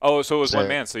 Oh, so it was one So,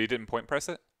 man, so you didn't point press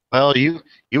it? well, you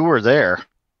were there.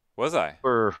 Was I?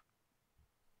 For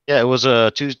Yeah, it was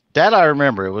a Tuesday. That I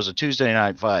remember. It was a Tuesday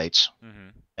night fights, Mm-hmm.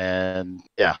 and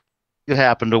yeah, you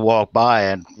happened to walk by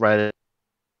and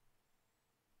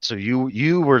so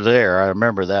you were there. I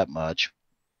remember that much.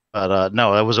 But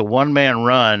no, it was a one man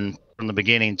run from the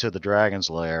beginning to the Dragon's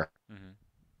Lair. Mm-hmm.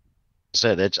 I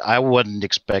said I wasn't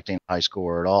expecting a high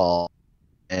score at all,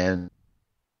 and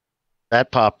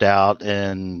that popped out.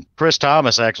 And Chris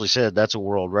Thomas actually said that's a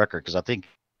world record because I think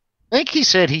he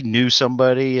said he knew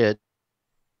somebody at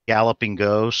Galloping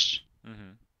Ghost,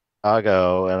 Mm-hmm.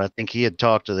 Chicago, and I think he had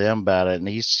talked to them about it, and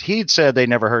he'd said they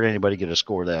never heard anybody get a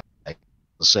score that high,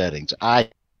 the settings.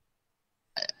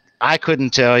 I couldn't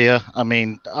tell you. I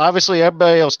mean, obviously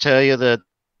everybody else tell you that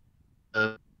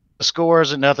the score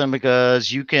isn't nothing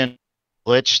because you can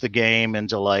glitch the game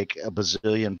into like a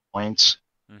bazillion points,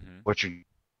 Mm-hmm. which are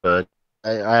good.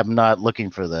 I'm not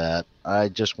looking for that. I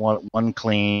just want one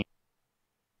clean.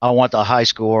 I want the high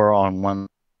score on one.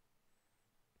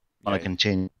 I want Yeah. to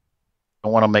continue. I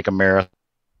want to make a marathon.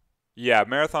 Yeah,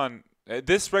 marathon.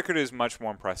 This record is much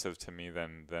more impressive to me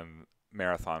than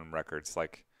marathon records.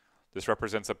 Like, this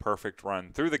represents a perfect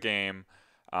run through the game,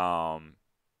 um,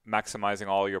 maximizing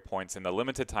all your points in the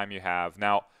limited time you have.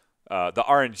 Now, the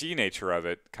RNG nature of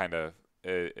it kind of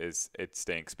is it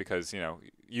stinks because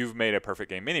you've made a perfect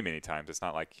game many times. It's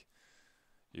not like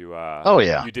Oh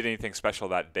yeah. you did anything special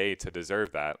that day to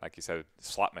deserve that. Like you said,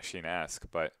 slot machine esque.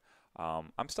 But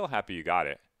I'm still happy you got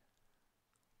it.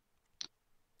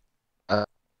 Uh,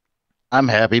 I'm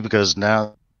happy because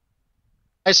now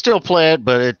I still play it,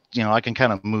 but I can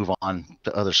kind of move on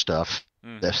to other stuff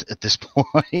Mm-hmm. at this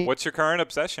point. What's your current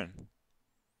obsession?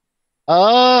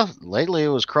 Lately it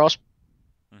was cross.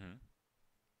 Mm-hmm.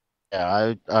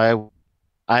 Yeah,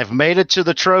 I've made it to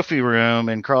the trophy room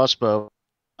in crossbow.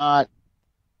 Not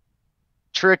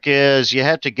Trick is you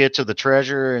have to get to the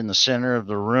treasure in the center of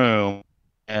the room,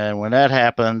 and when that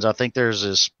happens, I think there's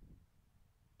this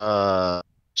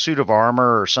suit of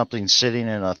armor or something sitting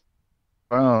in a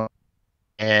throne,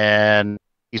 and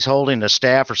he's holding a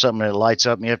staff or something that lights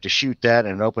up, and you have to shoot that,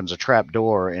 and it opens a trap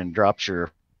door and drops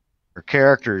your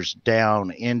characters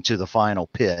down into the final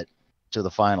pit, to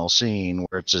the final scene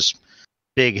where it's this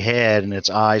big head and its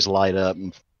eyes light up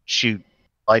and shoot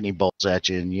lightning bolts at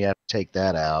you, and you have to take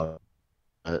that out.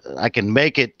 I can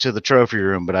make it to the trophy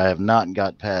room, but I have not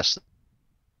got past.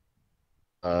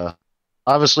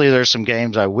 Obviously, there's some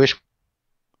games I wish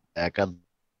back in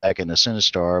the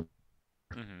Sinistar.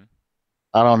 Mm-hmm.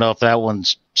 I don't know if that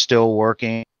one's still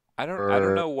working I don't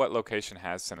or know what location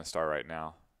has Sinistar right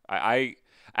now. I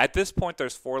at this point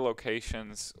there's 4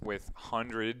 locations with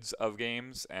hundreds of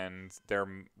games and they're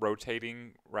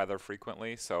rotating rather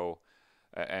frequently. So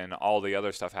and all the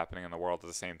other stuff happening in the world at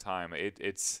the same time.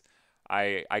 It's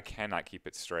I cannot keep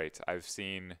it straight. I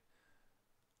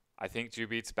think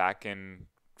Jubeat's back in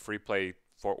free play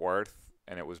Fort Worth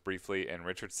and it was briefly in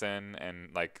Richardson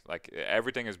and like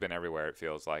everything has been everywhere it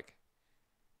feels like.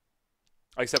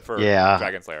 Except for yeah.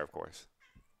 Dragon's Lair, of course.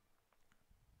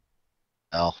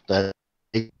 Well, that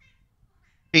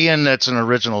being that's an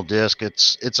original disc,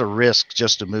 it's a risk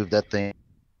just to move that thing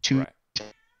to.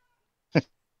 Right.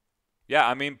 Yeah,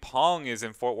 I mean, Pong is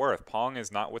in Fort Worth. Pong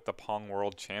is not with the Pong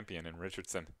World Champion in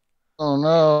Richardson. Oh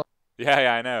no.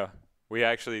 Yeah, I know. We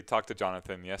actually talked to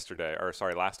Jonathan yesterday, or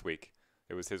sorry, last week.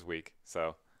 It was his week.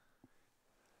 So,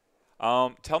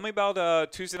 tell me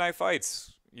about Tuesday night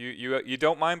fights. You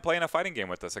don't mind playing a fighting game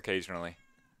with us occasionally?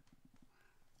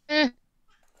 Eh,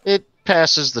 it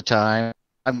passes the time.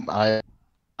 I'm I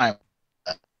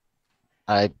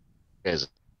is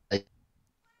I,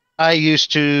 I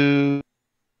used to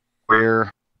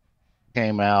where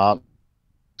came out.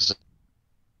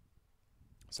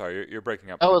 Sorry, you're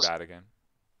breaking up I pretty was bad again.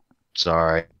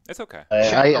 sorry. It's okay.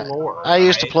 I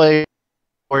used to play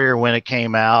Warrior when it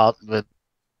came out, but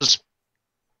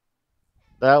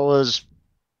that was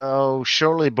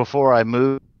shortly before I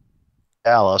moved to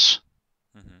Dallas.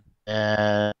 Mm-hmm.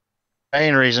 And the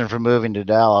main reason for moving to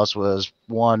Dallas was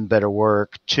one, better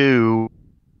work, two,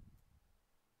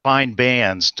 find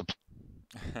bands to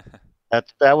play.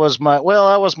 that was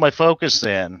my focus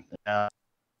then.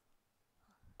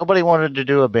 Nobody wanted to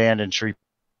do a band in Shreveport.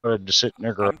 Wanted to sit in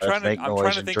their garage, make I'm trying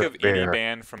noise, to and think of drink any beer.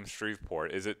 band from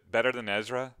Shreveport. Is it better than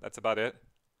Ezra? That's about it.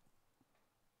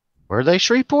 Were they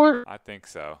Shreveport? I think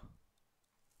so.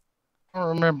 I don't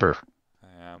remember.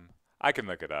 Um, I can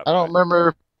look it up, I don't but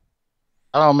remember.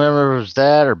 I don't remember if it was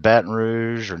that or Baton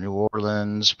Rouge or New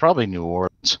Orleans. Probably New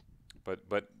Orleans. but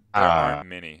there aren't Uh,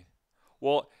 many.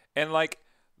 Well, and like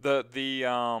the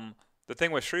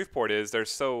thing with Shreveport is there's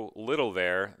so little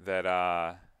there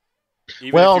that even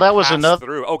if well, you that was pass another.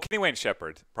 through, oh, Kenny Wayne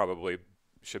Shepherd probably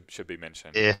should be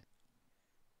mentioned. Yeah,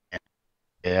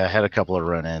 yeah. I had a couple of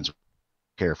run-ins.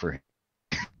 Care for him.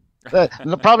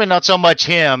 Probably not so much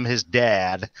him. His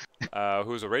dad.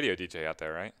 Who's a radio DJ out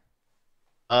there, right?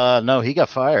 No, he got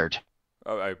fired.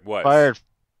 Oh, I was. Fired.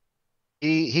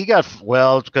 He got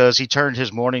well because he turned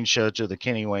his morning show to the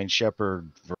Kenny Wayne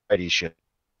Shepherd variety show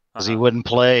because he Uh-huh. wouldn't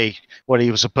play what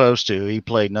he was supposed to. He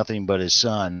played nothing but his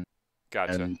son,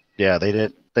 Gotcha. and yeah, they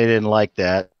didn't like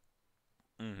that.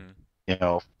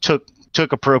 Mm-hmm.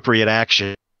 Took appropriate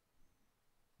action.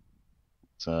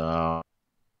 So,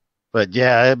 but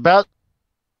yeah, about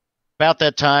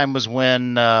that time was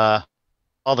when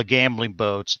all the gambling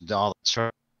boats and all that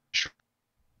started.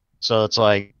 So it's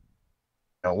like,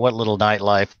 what little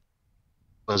nightlife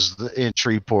was in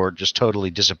Shreveport just totally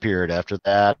disappeared after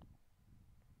that.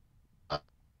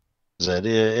 That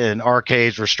and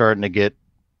arcades were starting to get,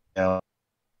 you know,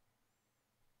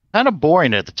 kind of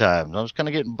boring at the time. I was kind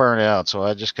of getting burnt out, so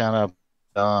I just kind of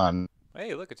on.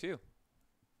 Hey, look at you.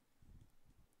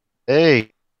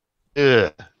 Hey,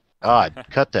 ugh, God,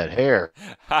 cut that hair.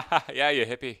 Yeah, you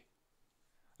hippie.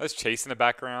 Let's Chase in the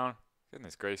background.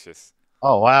 Goodness gracious.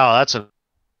 Oh wow, that's a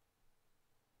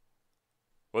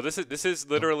Well, this is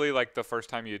literally like the first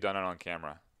time you've done it on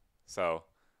camera. So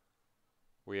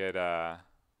we got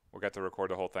to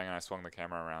record the whole thing and I swung the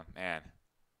camera around. Man,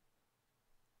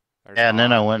 there's yeah. And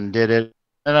then I Han. went and did it.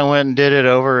 Then I went and did it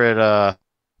over at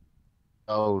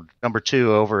number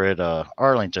two over at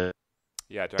Arlington.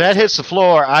 Yeah, If that Dragon's Lair hits the 2.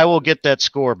 floor, I will get that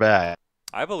score back.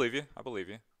 I believe you. I believe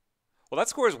you. Well, that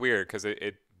score is weird because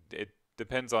it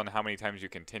depends on how many times you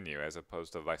continue as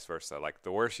opposed to vice versa. Like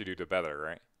the worse you do, the better,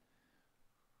 right?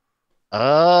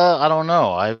 I don't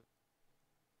know.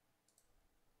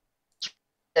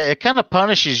 It kind of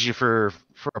punishes you for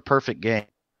a perfect game.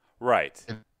 Right.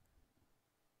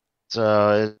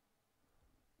 So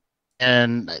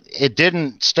and it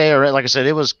didn't stay around. Like I said,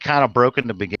 it was kind of broken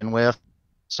to begin with,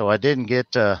 so I didn't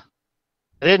get to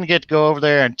go over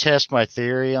there and test my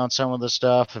theory on some of the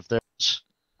stuff. If there's,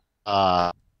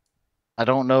 I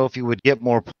don't know if you would get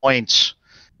more points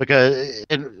because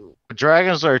in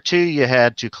Dragon's Lair 2, you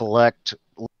had to collect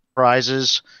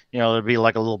prizes. There'd be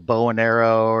like a little bow and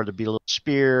arrow, or there'd be a little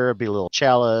spear, there'd be a little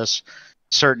chalice,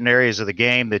 certain areas of the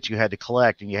game that you had to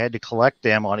collect, and you had to collect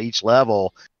them on each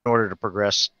level in order to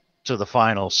progress to the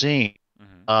final scene.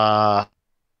 Mm-hmm.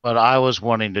 But I was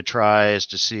wanting to try is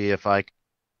to see if I could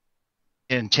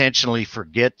intentionally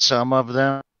forget some of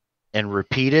them and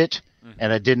repeat it. Mm-hmm.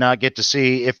 And I did not get to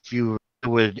see if you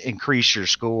would increase your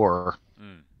score.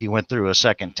 You went through a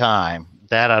second time.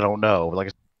 That I don't know.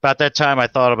 Like about that time, I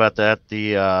thought about that.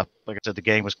 Like I said, the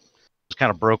game was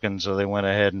kind of broken, so they went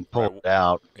ahead and pulled it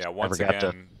out. Yeah, Never once got to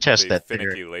again, test the that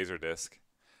finicky theory. laser disc.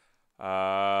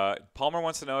 Palmer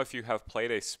wants to know if you have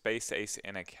played a Space Ace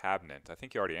in a cabinet. I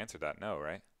think you already answered that. No,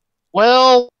 right?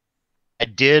 Well, I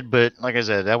did, but like I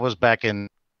said, that was back in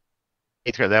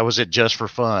eighth grade. That was it just for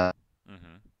fun.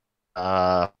 Mm-hmm.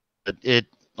 Uh, it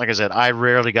like I said, I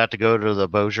rarely got to go to the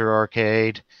Bossier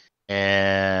arcade,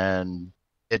 and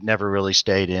it never really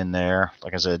stayed in there.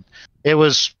 Like I said, it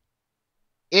wasn't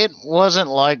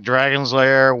like Dragon's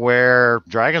Lair, where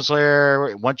Dragon's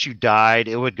Lair, once you died,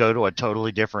 it would go to a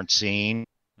totally different scene.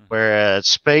 Mm-hmm. Whereas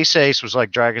Space Ace was like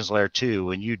Dragon's Lair 2.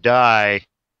 When you die,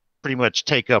 pretty much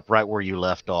take up right where you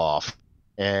left off.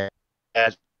 And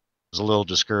that was a little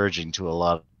discouraging to a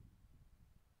lot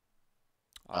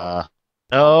of.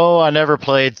 No, I never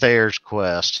played Thayer's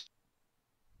Quest.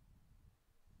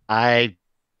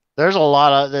 There's a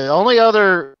lot of the only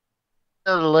other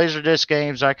Laserdisc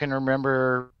games I can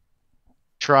remember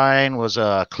trying was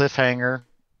a Cliffhanger,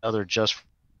 another just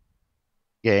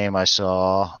game I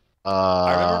saw.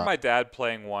 I remember my dad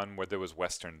playing one where there was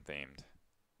Western themed.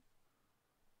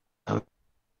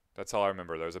 That's all I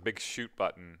remember. There was a big shoot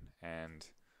button, and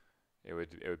it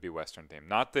would be Western themed.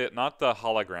 Not the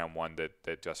hologram one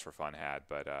that Just for Fun had,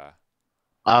 but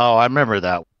oh, I remember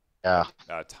that. Yeah,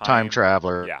 Time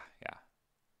Traveler. Yeah, yeah.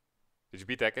 Did you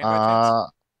beat that game by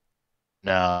chance?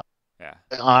 No. Yeah.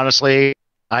 Honestly,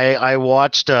 I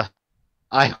watched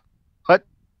I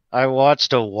I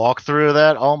watched a walkthrough of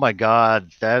that. Oh my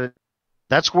god,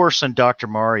 that's worse than Dr.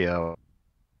 Mario.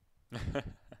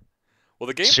 Well,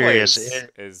 the gameplay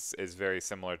Serious. is very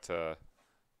similar to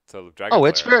Oh,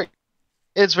 Dragon's Lair.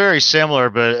 it's very similar,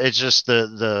 but it's just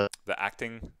the The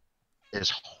acting, is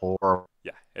horrible.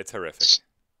 yeah, it's horrific.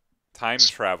 Time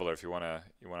Traveler, if you wanna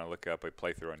look up a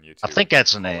playthrough on I YouTube, think it's a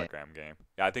that's the name. hologram game.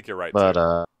 Yeah, I think you're right But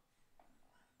too.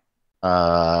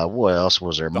 what else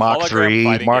was there? The Mach hologram 3.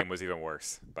 fighting game was even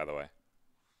worse, by the way.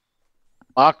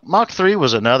 Mach 3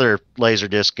 was another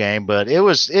Laserdisc game, but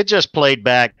it just played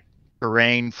back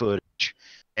terrain footage,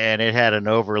 and it had an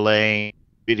overlaying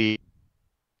video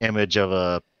image of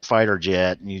a fighter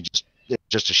jet, and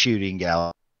just a shooting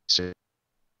galaxy.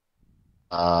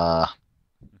 Uh,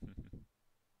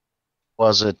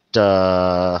 was it?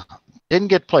 Didn't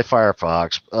get to play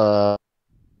Firefox.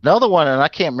 Another one, and I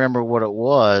can't remember what it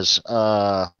was.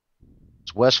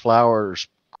 It's West Flowers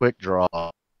Quick Draw.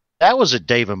 That was a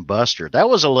Dave and Buster. That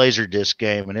was a Laserdisc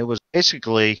game, and it was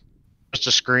basically just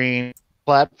a screen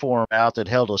platform out that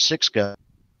held a 6 gun,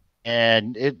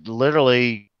 and it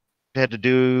literally had to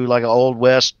do like an Old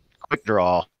West quick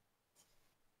draw.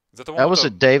 Is that the one That with was the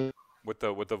a Dave. with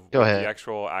the with the Go with the ahead.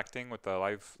 actual acting with the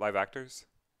live actors?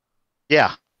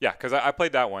 Yeah. Yeah, because I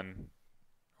played that one,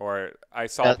 or I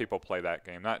saw That, people play that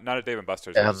game. Not at Dave and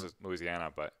Buster's. It yeah. was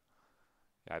Louisiana, but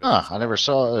yeah, I definitely Huh, saw I that never one back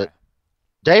in the saw day. it.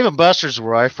 Dave and Buster's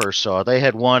where I first saw it. They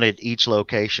had one at each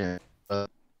location,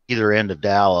 either end of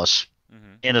Dallas.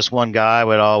 Hmm. And this one guy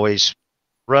would always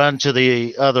run to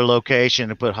the other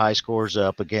location and put high scores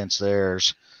up against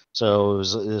theirs. So it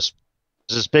was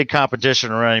this big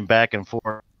competition running back and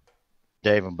forth.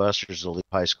 Dave and Buster's to leave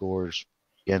high scores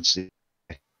against the.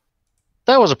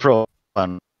 That was a pro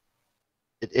fun.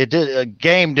 It did a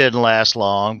game didn't last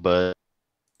long, but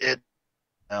it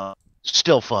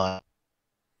still fun.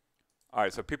 All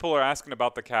right, so people are asking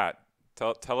about the cat.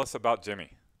 Tell us about Jimmy.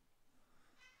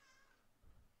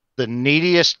 The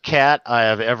neediest cat I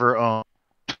have ever owned.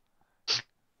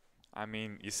 I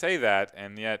mean, you say that,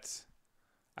 and yet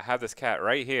I have this cat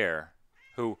right here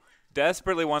who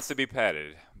desperately wants to be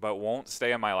petted, but won't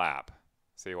stay in my lap.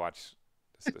 So you watch,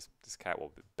 this cat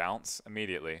will bounce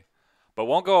immediately, but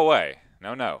won't go away.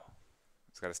 No, no.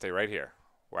 It's got to stay right here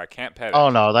where I can't pet Oh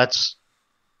it. no, that's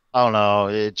oh no,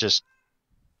 it just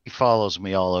he follows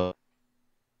me all over.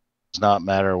 It does not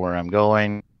matter where I'm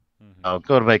going. Hmm. I'll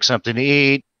go to make something to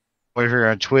eat. We're here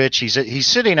on Twitch. He's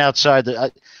sitting outside.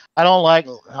 I don't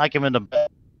like him in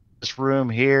this room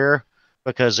here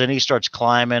because then he starts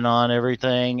climbing on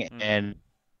everything, Hmm. and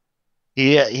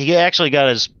he actually got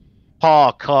his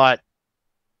paw caught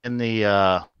in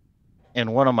the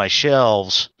in one of my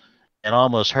shelves and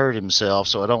almost hurt himself.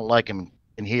 So I don't like him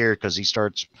in here because he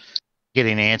starts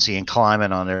getting antsy and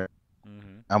climbing on there.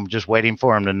 Hmm. I'm just waiting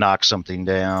for him to knock something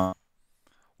down.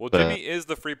 Well, But Jimmy is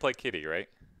the free play kitty, right?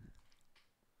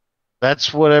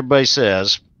 that's what everybody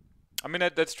says. I mean,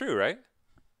 that's true, right?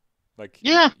 Like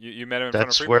Yeah, you met him in front of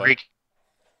that's free where play.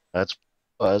 that's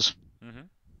was. Hmm.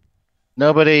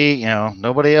 Nobody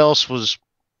else was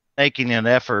making an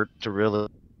effort to really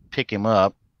pick him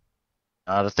up.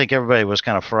 I think everybody was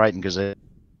kind of frightened because they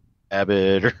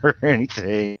habit or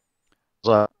anything.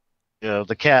 So,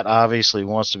 the cat obviously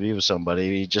wants to be with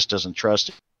somebody. He just doesn't trust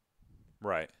it.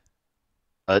 Right.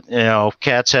 But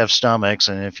cats have stomachs,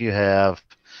 and if you have,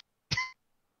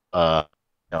 uh,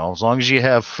 as long as you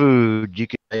have food, you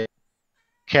can.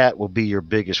 Cat will be your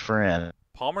biggest friend.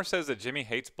 Palmer says that Jimmy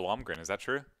hates Blomgren. Is that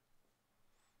true?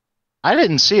 I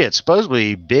didn't see it. Supposedly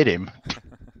he bit him,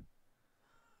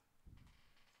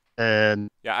 and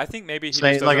Yeah, I think maybe he just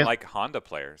saying doesn't like, like Honda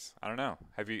players. I don't know.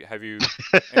 Have you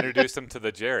introduced him to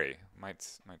the Jerry? Might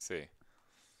see.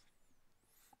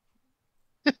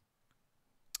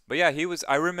 But yeah, he was.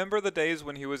 I remember the days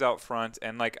when he was out front,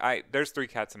 and like there's 3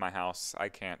 cats in my house. I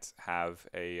can't have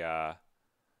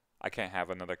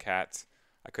another cat.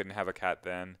 I couldn't have a cat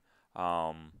then.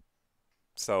 Um,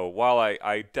 so while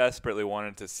I desperately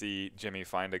wanted to see Jimmy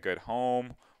find a good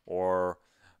home or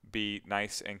be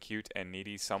nice and cute and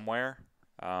needy somewhere,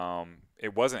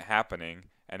 it wasn't happening.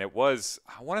 And I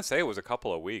want to say it was a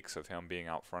couple of weeks of him being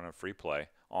out front of free play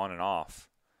on and off.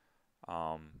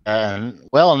 Um, and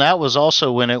that was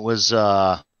also when it was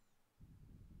like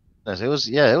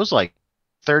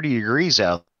 30 degrees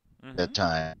out at that hmm.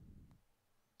 time.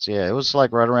 So yeah, it was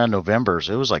like right around November.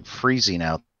 So it was like freezing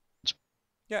out.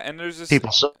 Yeah, and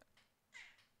People, so,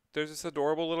 there's this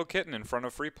adorable little kitten in front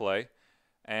of free play,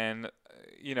 and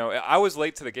I was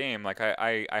late to the game. Like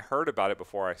I heard about it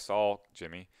before I saw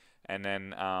Jimmy, and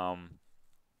then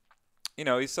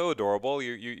he's so adorable.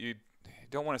 You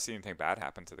don't want to see anything bad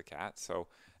happen to the cat. So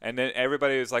And then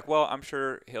everybody was like, "Well, I'm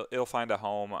sure he'll find a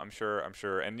home. I'm sure."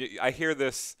 And I hear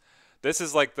this. This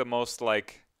is like the most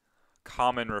like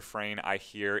common refrain I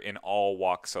hear in all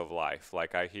walks of life.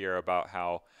 Like I hear about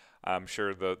how I'm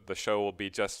sure the show will be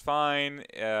just fine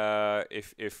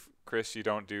if Chris you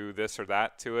don't do this or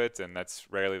that to it, and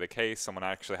that's rarely the case. Someone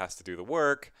actually has to do the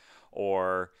work,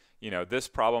 or this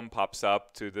problem pops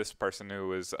up to this person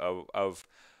who is of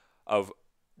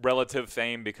relative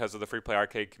fame because of the free play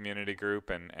arcade community group,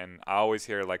 and I always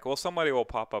hear like, well, somebody will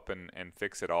pop up and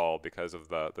fix it all because of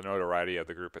the notoriety of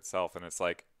the group itself. And it's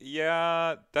like,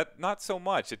 yeah, that not so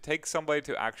much. It takes somebody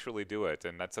to actually do it,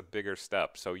 and that's a bigger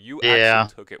step. So you actually Yeah.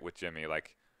 took it with Jimmy.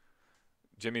 Like,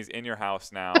 Jimmy's in your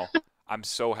house now. I'm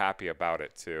so happy about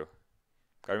it too.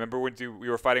 I remember when we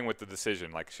were fighting with the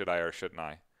decision, like, should I or shouldn't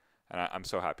I? And I'm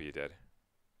so happy you did.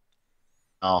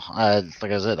 Oh,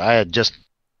 like I said,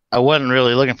 I wasn't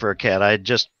really looking for a cat. I had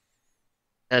just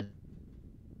had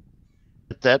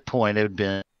at that point it had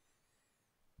been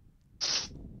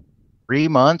 3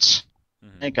 months. I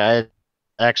Mhm. think I had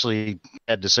actually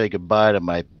had to say goodbye to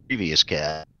my previous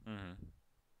cat. Mhm.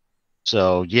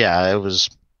 So yeah, it was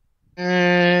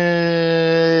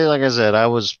like I said, I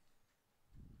was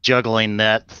juggling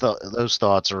those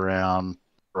thoughts around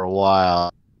for a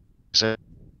while. So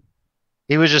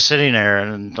he was just sitting there,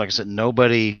 and like I said,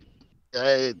 nobody.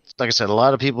 Like I said, a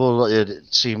lot of people.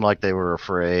 It seemed like they were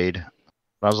afraid.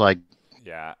 I was like,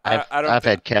 Yeah, I've I don't I've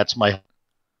think had cats my.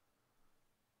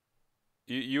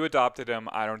 you adopted him.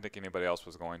 I don't think anybody else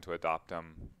was going to adopt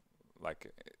him.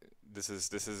 Like this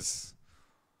is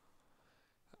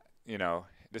you know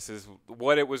this is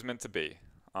what it was meant to be.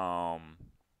 Um,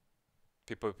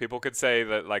 people could say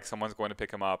that like someone's going to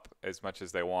pick him up as much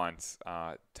as they want.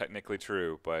 Technically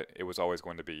true, but it was always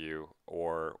going to be you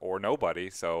or nobody.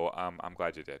 So I'm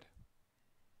glad you did.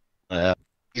 Uh,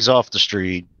 he's off the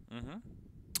street. Hmm.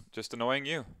 Just annoying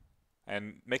you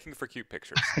and making for cute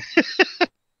pictures.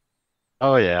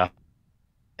 Oh yeah,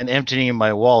 and emptying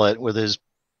my wallet with his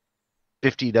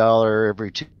 $50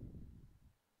 every two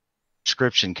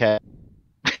subscription cat.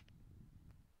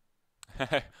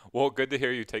 Well, good to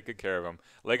hear you take good care of him.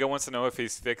 Lego wants to know if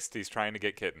he's fixed. He's trying to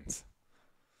get kittens.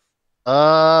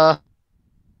 Uh,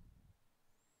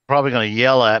 Probably gonna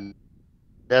yell at me.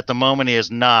 At the moment, he is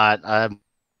not. I'm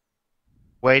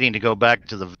waiting to go back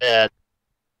to the vet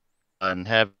and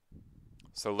have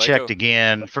So checked Lego.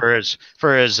 again for his.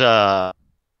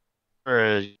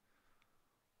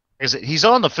 Is it, he's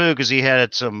on the food because he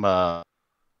had some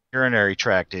urinary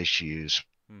tract issues.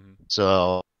 Mhm.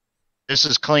 So this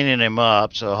is cleaning him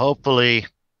up. So hopefully,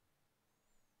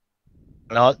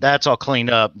 when that's all cleaned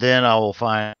up. Then I will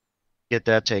get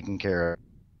that taken care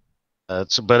of.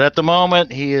 But at the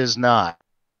moment, he is not.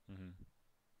 Mhm.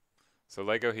 So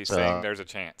Lego, he's saying So there's a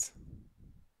chance.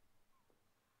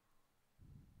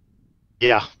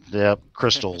 yeah, yeah,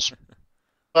 crystals.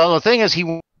 Well, the thing is,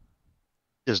 he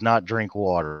does not drink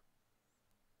water.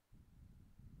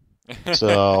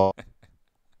 So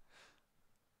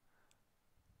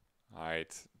All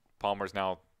right. Palmer's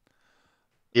now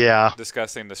yeah,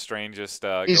 discussing the strangest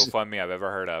he's GoFundMe I've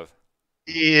ever heard of.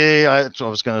 yeah. That's what I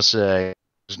was gonna say. I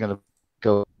was gonna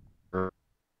go for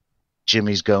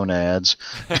Jimmy's gonads,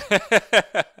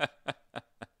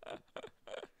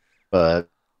 but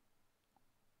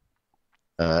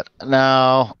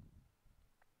no.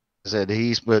 I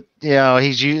said but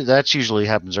that's usually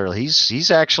happens early.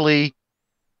 He's actually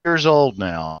years old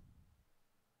now.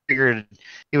 Figured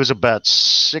he was about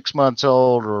 6 months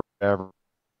old or whatever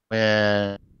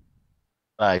when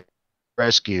I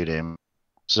rescued him.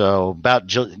 So about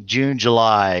June,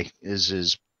 July is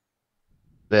his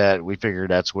that we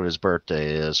figured that's what his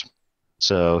birthday is.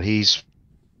 So he's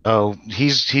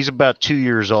about 2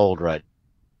 years old right.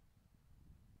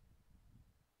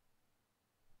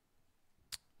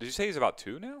 Did you say he's about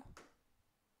 2 now?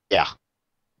 Yeah.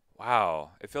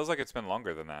 Wow. It feels like it's been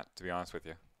longer than that, to be honest with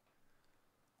you.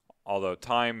 Although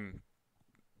time's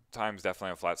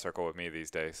definitely a flat circle with me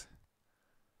these days.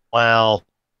 Well,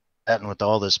 and with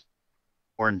all this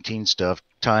quarantine stuff,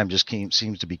 time just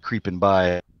seems to be creeping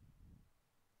by.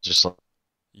 Just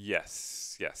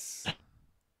Yes, yes.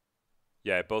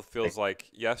 Yeah, it both feels like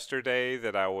yesterday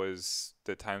that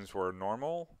times were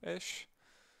normal-ish,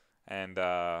 and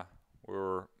we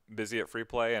were busy at free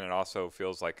play, and it also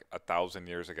feels like 1,000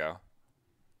 years ago.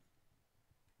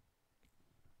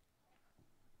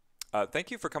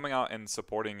 Thank you for coming out and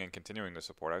supporting and continuing to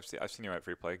support. I've seen you at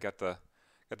free play. Got the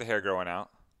hair growing out.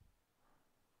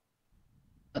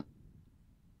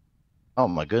 oh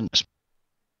my goodness,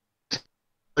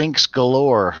 links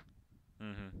galore.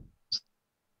 Hmm.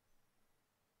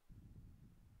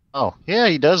 Oh yeah,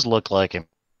 he does look like him.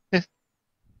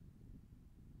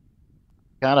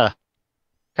 Kind of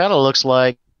kind of looks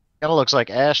like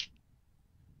Ash.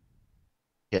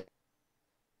 Yeah.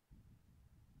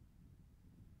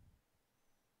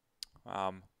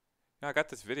 Um, I got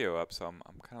this video up, so I'm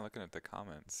kind of looking at the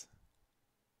comments.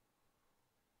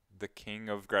 The king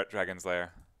of Dragon's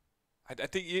Lair. I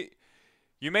think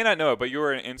you may not know it, but you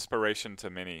were an inspiration to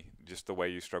many, just the way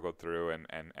you struggled through and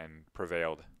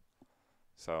prevailed.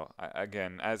 So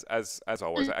again, as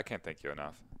always, I can't thank you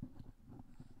enough.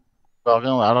 Well,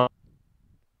 no, I don't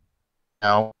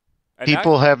know. And now,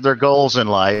 People have their goals in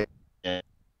life. And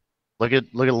look at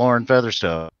Lauren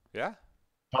Featherstone. yeah.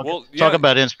 Talk, Well, talk yeah,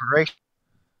 about inspiration.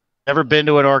 Never been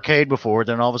to an arcade before,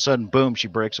 then all of a sudden, boom, she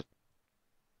breaks it.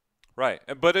 right.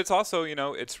 But it's also,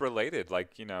 it's related.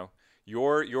 Like,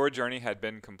 your journey had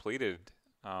been completed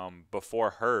before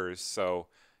hers, so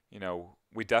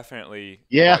we definitely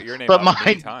Yeah, brought your name but up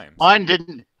many times. mine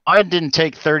didn't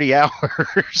take 30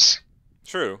 hours.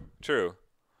 True, true.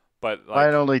 But Mine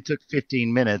like only took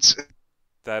 15 minutes.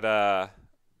 that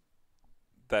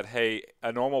that hey,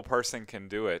 a normal person can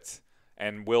do it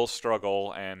and will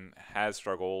struggle and has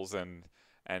struggles and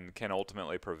can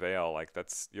ultimately prevail. Like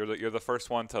that's you're the first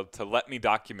one to let me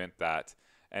document that.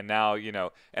 And now,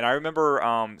 and I remember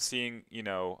seeing,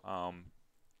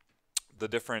 the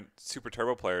different Super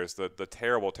Turbo players, the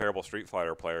terrible, terrible Street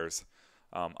Fighter players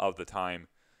of the time,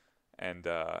 and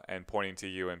pointing to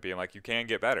you and being like, you can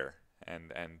get better,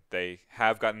 and they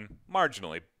have gotten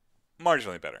marginally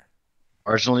better.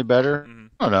 Marginally better. Mm-hmm.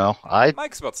 I don't know. I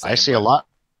Mike's about the I same, see a but lot.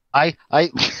 I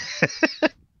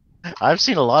I've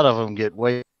seen a lot of them get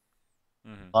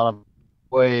mm-hmm. a lot of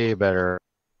way better.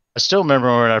 I still remember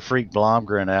when I freaked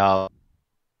Blomgren out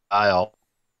aisle on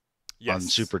Yes,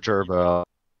 Super Turbo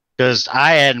because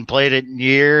I hadn't played it in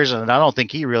years, and I don't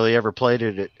think he really ever played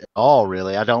it at all.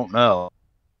 Really, I don't know.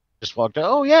 Just walked out.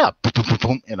 Oh yeah,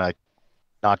 and I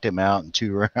knocked him out in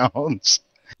 2 rounds.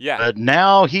 yeah. But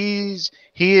now he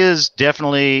is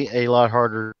definitely a lot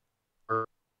harder.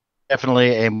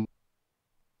 Definitely a.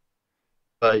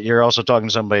 But you're also talking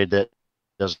to somebody that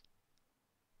does.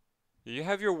 You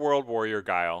have your World Warrior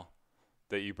guile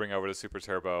that you bring over to Super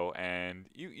Turbo, and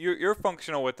you're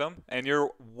functional with them, and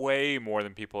you're way more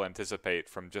than people anticipate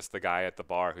from just the guy at the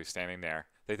bar who's standing there.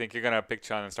 They think you're gonna pick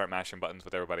Chun and start mashing buttons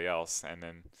with everybody else, and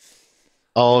then you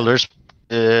Oh, know,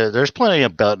 there's plenty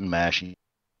of button mashing,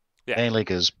 yeah. mainly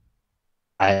because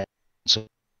I so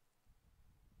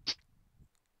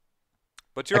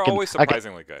But I you're can always I can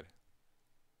surprisingly good.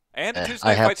 And a Tuesday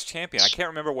I Night have Fights champion. I can't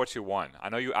remember what you won. I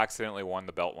know you accidentally won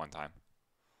the belt one time.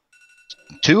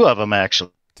 two of them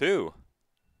actually. Two.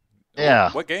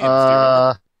 Yeah. What games? Do you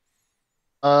remember?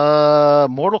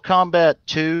 Mortal Kombat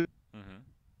 2.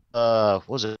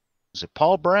 Mm-hmm. Was it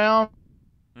Paul Brown?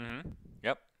 Mm-hmm.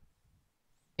 Yep.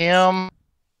 Him.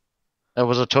 That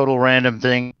was a total random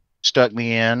thing. Stuck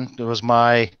me in. It was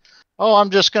my. Oh,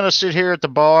 I'm just gonna sit here at the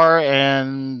bar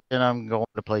and then I'm going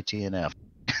to play TNF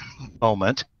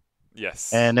moment.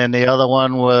 Yes. And then the other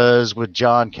one was with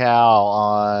John Cow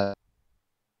on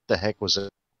the heck was it?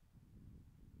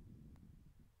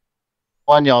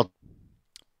 One y'all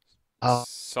was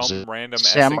Some it random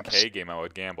SNK game I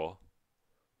would gamble.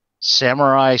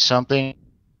 Samurai something?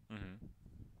 Mm-hmm.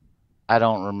 I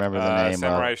don't remember the name of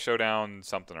Samurai it. Showdown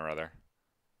something or other.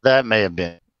 That may have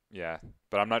been. Yeah,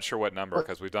 but I'm not sure what number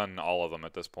because we've done all of them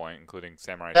at this point, including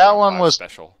Samurai That Showdown one 5 was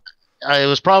Special. it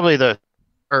was probably the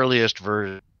earliest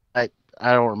version.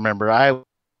 I don't remember.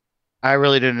 I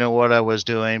really didn't know what I was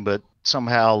doing, but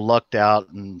somehow lucked out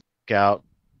and got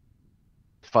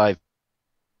five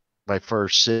my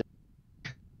first sit,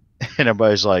 and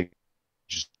everybody's like,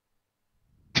 just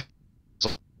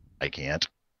I can't.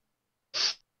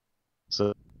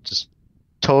 So just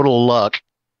total luck,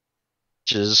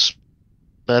 which is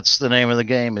that's the name of the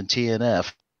game in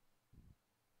TNF.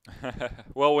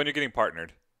 Well, when you're getting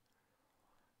partnered.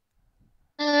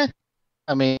 Eh,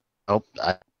 I mean, oh,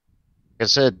 like I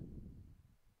said,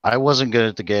 I wasn't good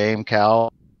at the game.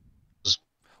 Cal was,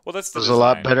 Well, that's the was a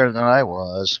lot design. better than I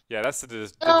was. Yeah, that's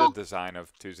the Oh, design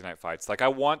of Tuesday Night Fights. Like, I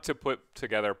want to put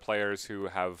together players who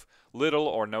have little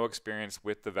or no experience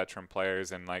with the veteran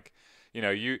players, and like,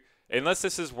 you unless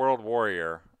this is World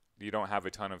Warrior, you don't have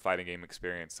a ton of fighting game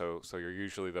experience. So you're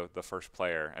usually the first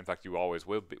player. In fact, you always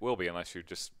will be unless you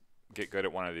just get good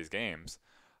at one of these games.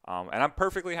 And I'm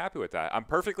perfectly happy with that. I'm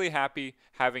perfectly happy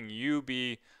having you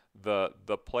be the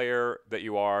player that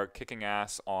you are, kicking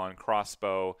ass on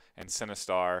Crossbow and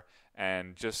Sinistar,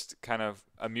 and just kind of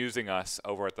amusing us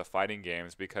over at the fighting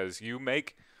games because you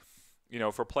make,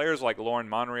 for players like Lauren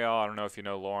Monreal, I don't know if you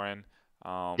know Lauren.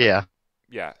 yeah.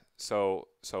 Yeah, so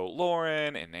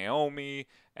Lauren and Naomi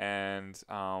and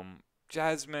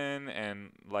Jasmine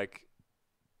and like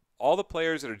all the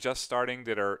players that are just starting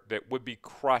that would be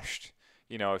crushed,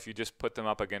 if you just put them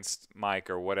up against Mike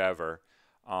or whatever.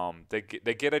 They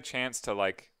get a chance to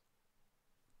like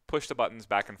push the buttons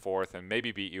back and forth and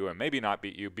maybe beat you and maybe not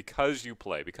beat you because you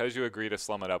play, because you agree to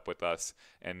slum it up with us,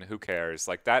 and who cares?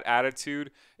 Like that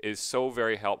attitude is so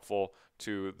very helpful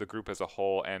to the group as a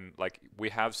whole, and like we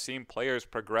have seen players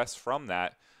progress from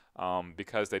that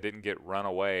because they didn't get run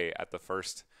away at the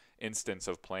first instance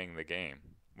of playing the game,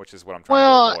 which is what I'm trying to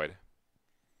Well, avoid.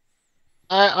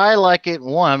 I like it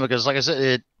one because, like I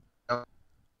said,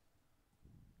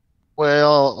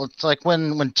 well, it's like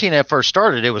when TNF first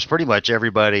started, it was pretty much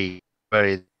everybody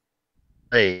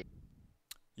they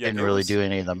Yeah, didn't it really was do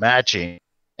any of the matching.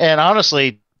 And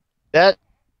honestly, that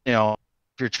if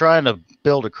you're trying to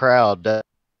build a crowd,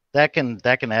 that can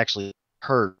actually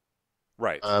hurt.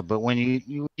 right. But when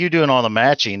you doing all the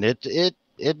matching,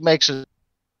 it makes it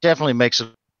definitely makes it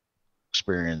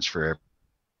experience for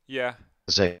Yeah,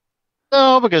 say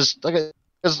no because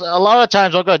a lot of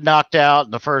times I'll get knocked out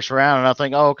in the first round and I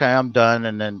think, oh, okay, I'm done,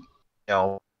 and then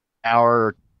hour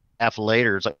or half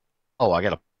later it's like, oh, I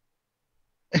gotta,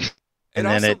 It and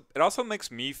then also it also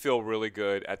makes me feel really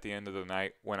good at the end of the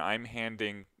night when I'm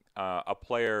handing a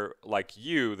player like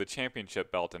you the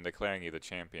championship belt and declaring you the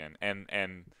champion.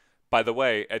 And by the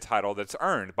way, a title that's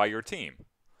earned by your team.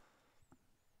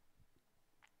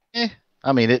 eh,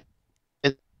 I mean it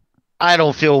I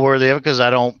don't feel worthy of it because I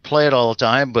don't play it all the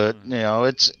time, but Hmm.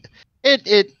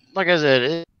 it like I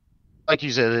said, like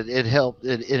you said, it helped,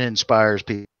 it inspires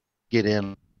people to get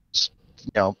in.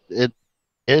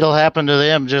 It'll happen to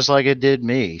them just like it did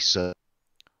me. So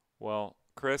Well,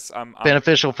 Chris, I'm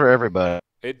beneficial for everybody.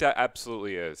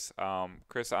 absolutely is.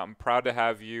 Chris, I'm proud to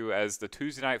have you as the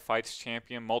Tuesday Night Fights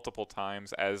champion multiple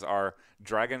times, as our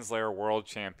Dragon's Lair World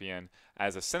Champion,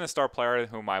 as a Sinistar player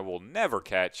whom I will never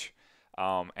catch,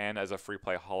 and as a Free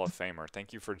Play Hall of Famer.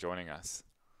 Thank you for joining us.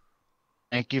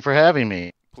 Thank you for having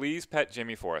me, Please pet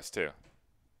Jimmy for us too.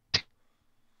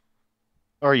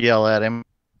 or yell at him.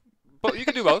 But you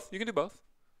can do both. You can do both.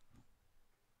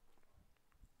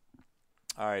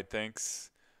 All right, thanks.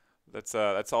 That's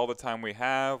all the time we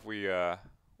have. We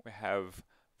have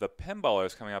the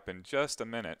pinballers coming up in just a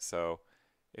minute. So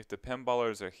if the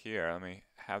pinballers are here, let me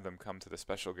have them come to the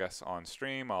special guests on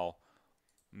stream. I'll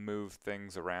move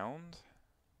things around.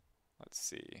 Let's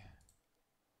see.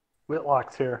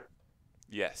 Whitlock's here.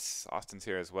 Yes, Austin's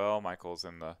here as well. Michael's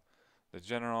in the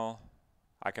general.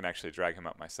 I can actually drag him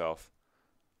up myself.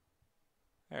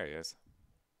 There he is.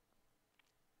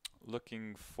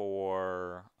 Looking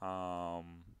for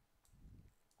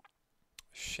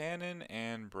Shannon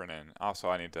and Brennan. Also,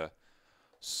 I need to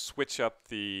switch up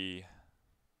the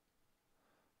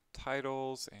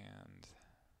titles and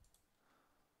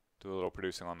do a little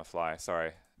producing on the fly.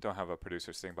 Sorry, don't have a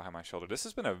producer sitting behind my shoulder. This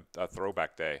has been a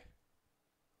throwback day.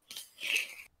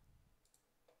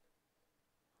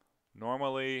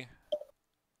 Normally,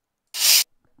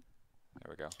 there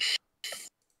we go.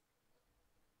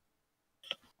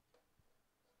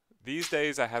 These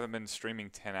days, I haven't been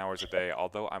streaming 10 hours a day,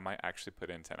 although I might actually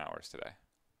put in 10 hours today.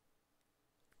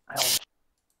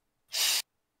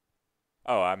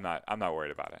 Oh, I'm not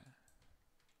worried about it.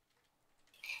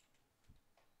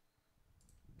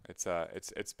 It's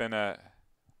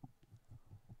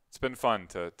been fun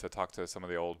to talk to some of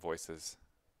the old voices.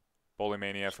 Bowling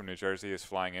Mania from New Jersey is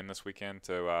flying in this weekend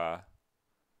to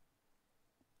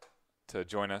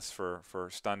join us for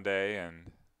Stun Day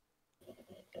and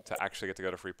to actually get to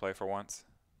go to free play for once.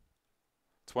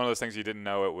 It's one of those things you didn't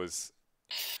know it was.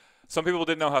 Some people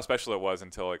didn't know how special it was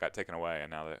until it got taken away, and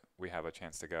now that we have a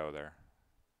chance to go, they're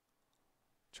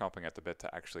chomping at the bit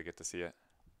to actually get to see it.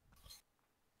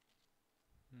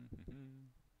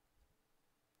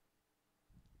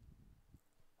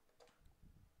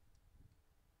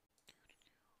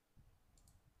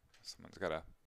 Someone's got a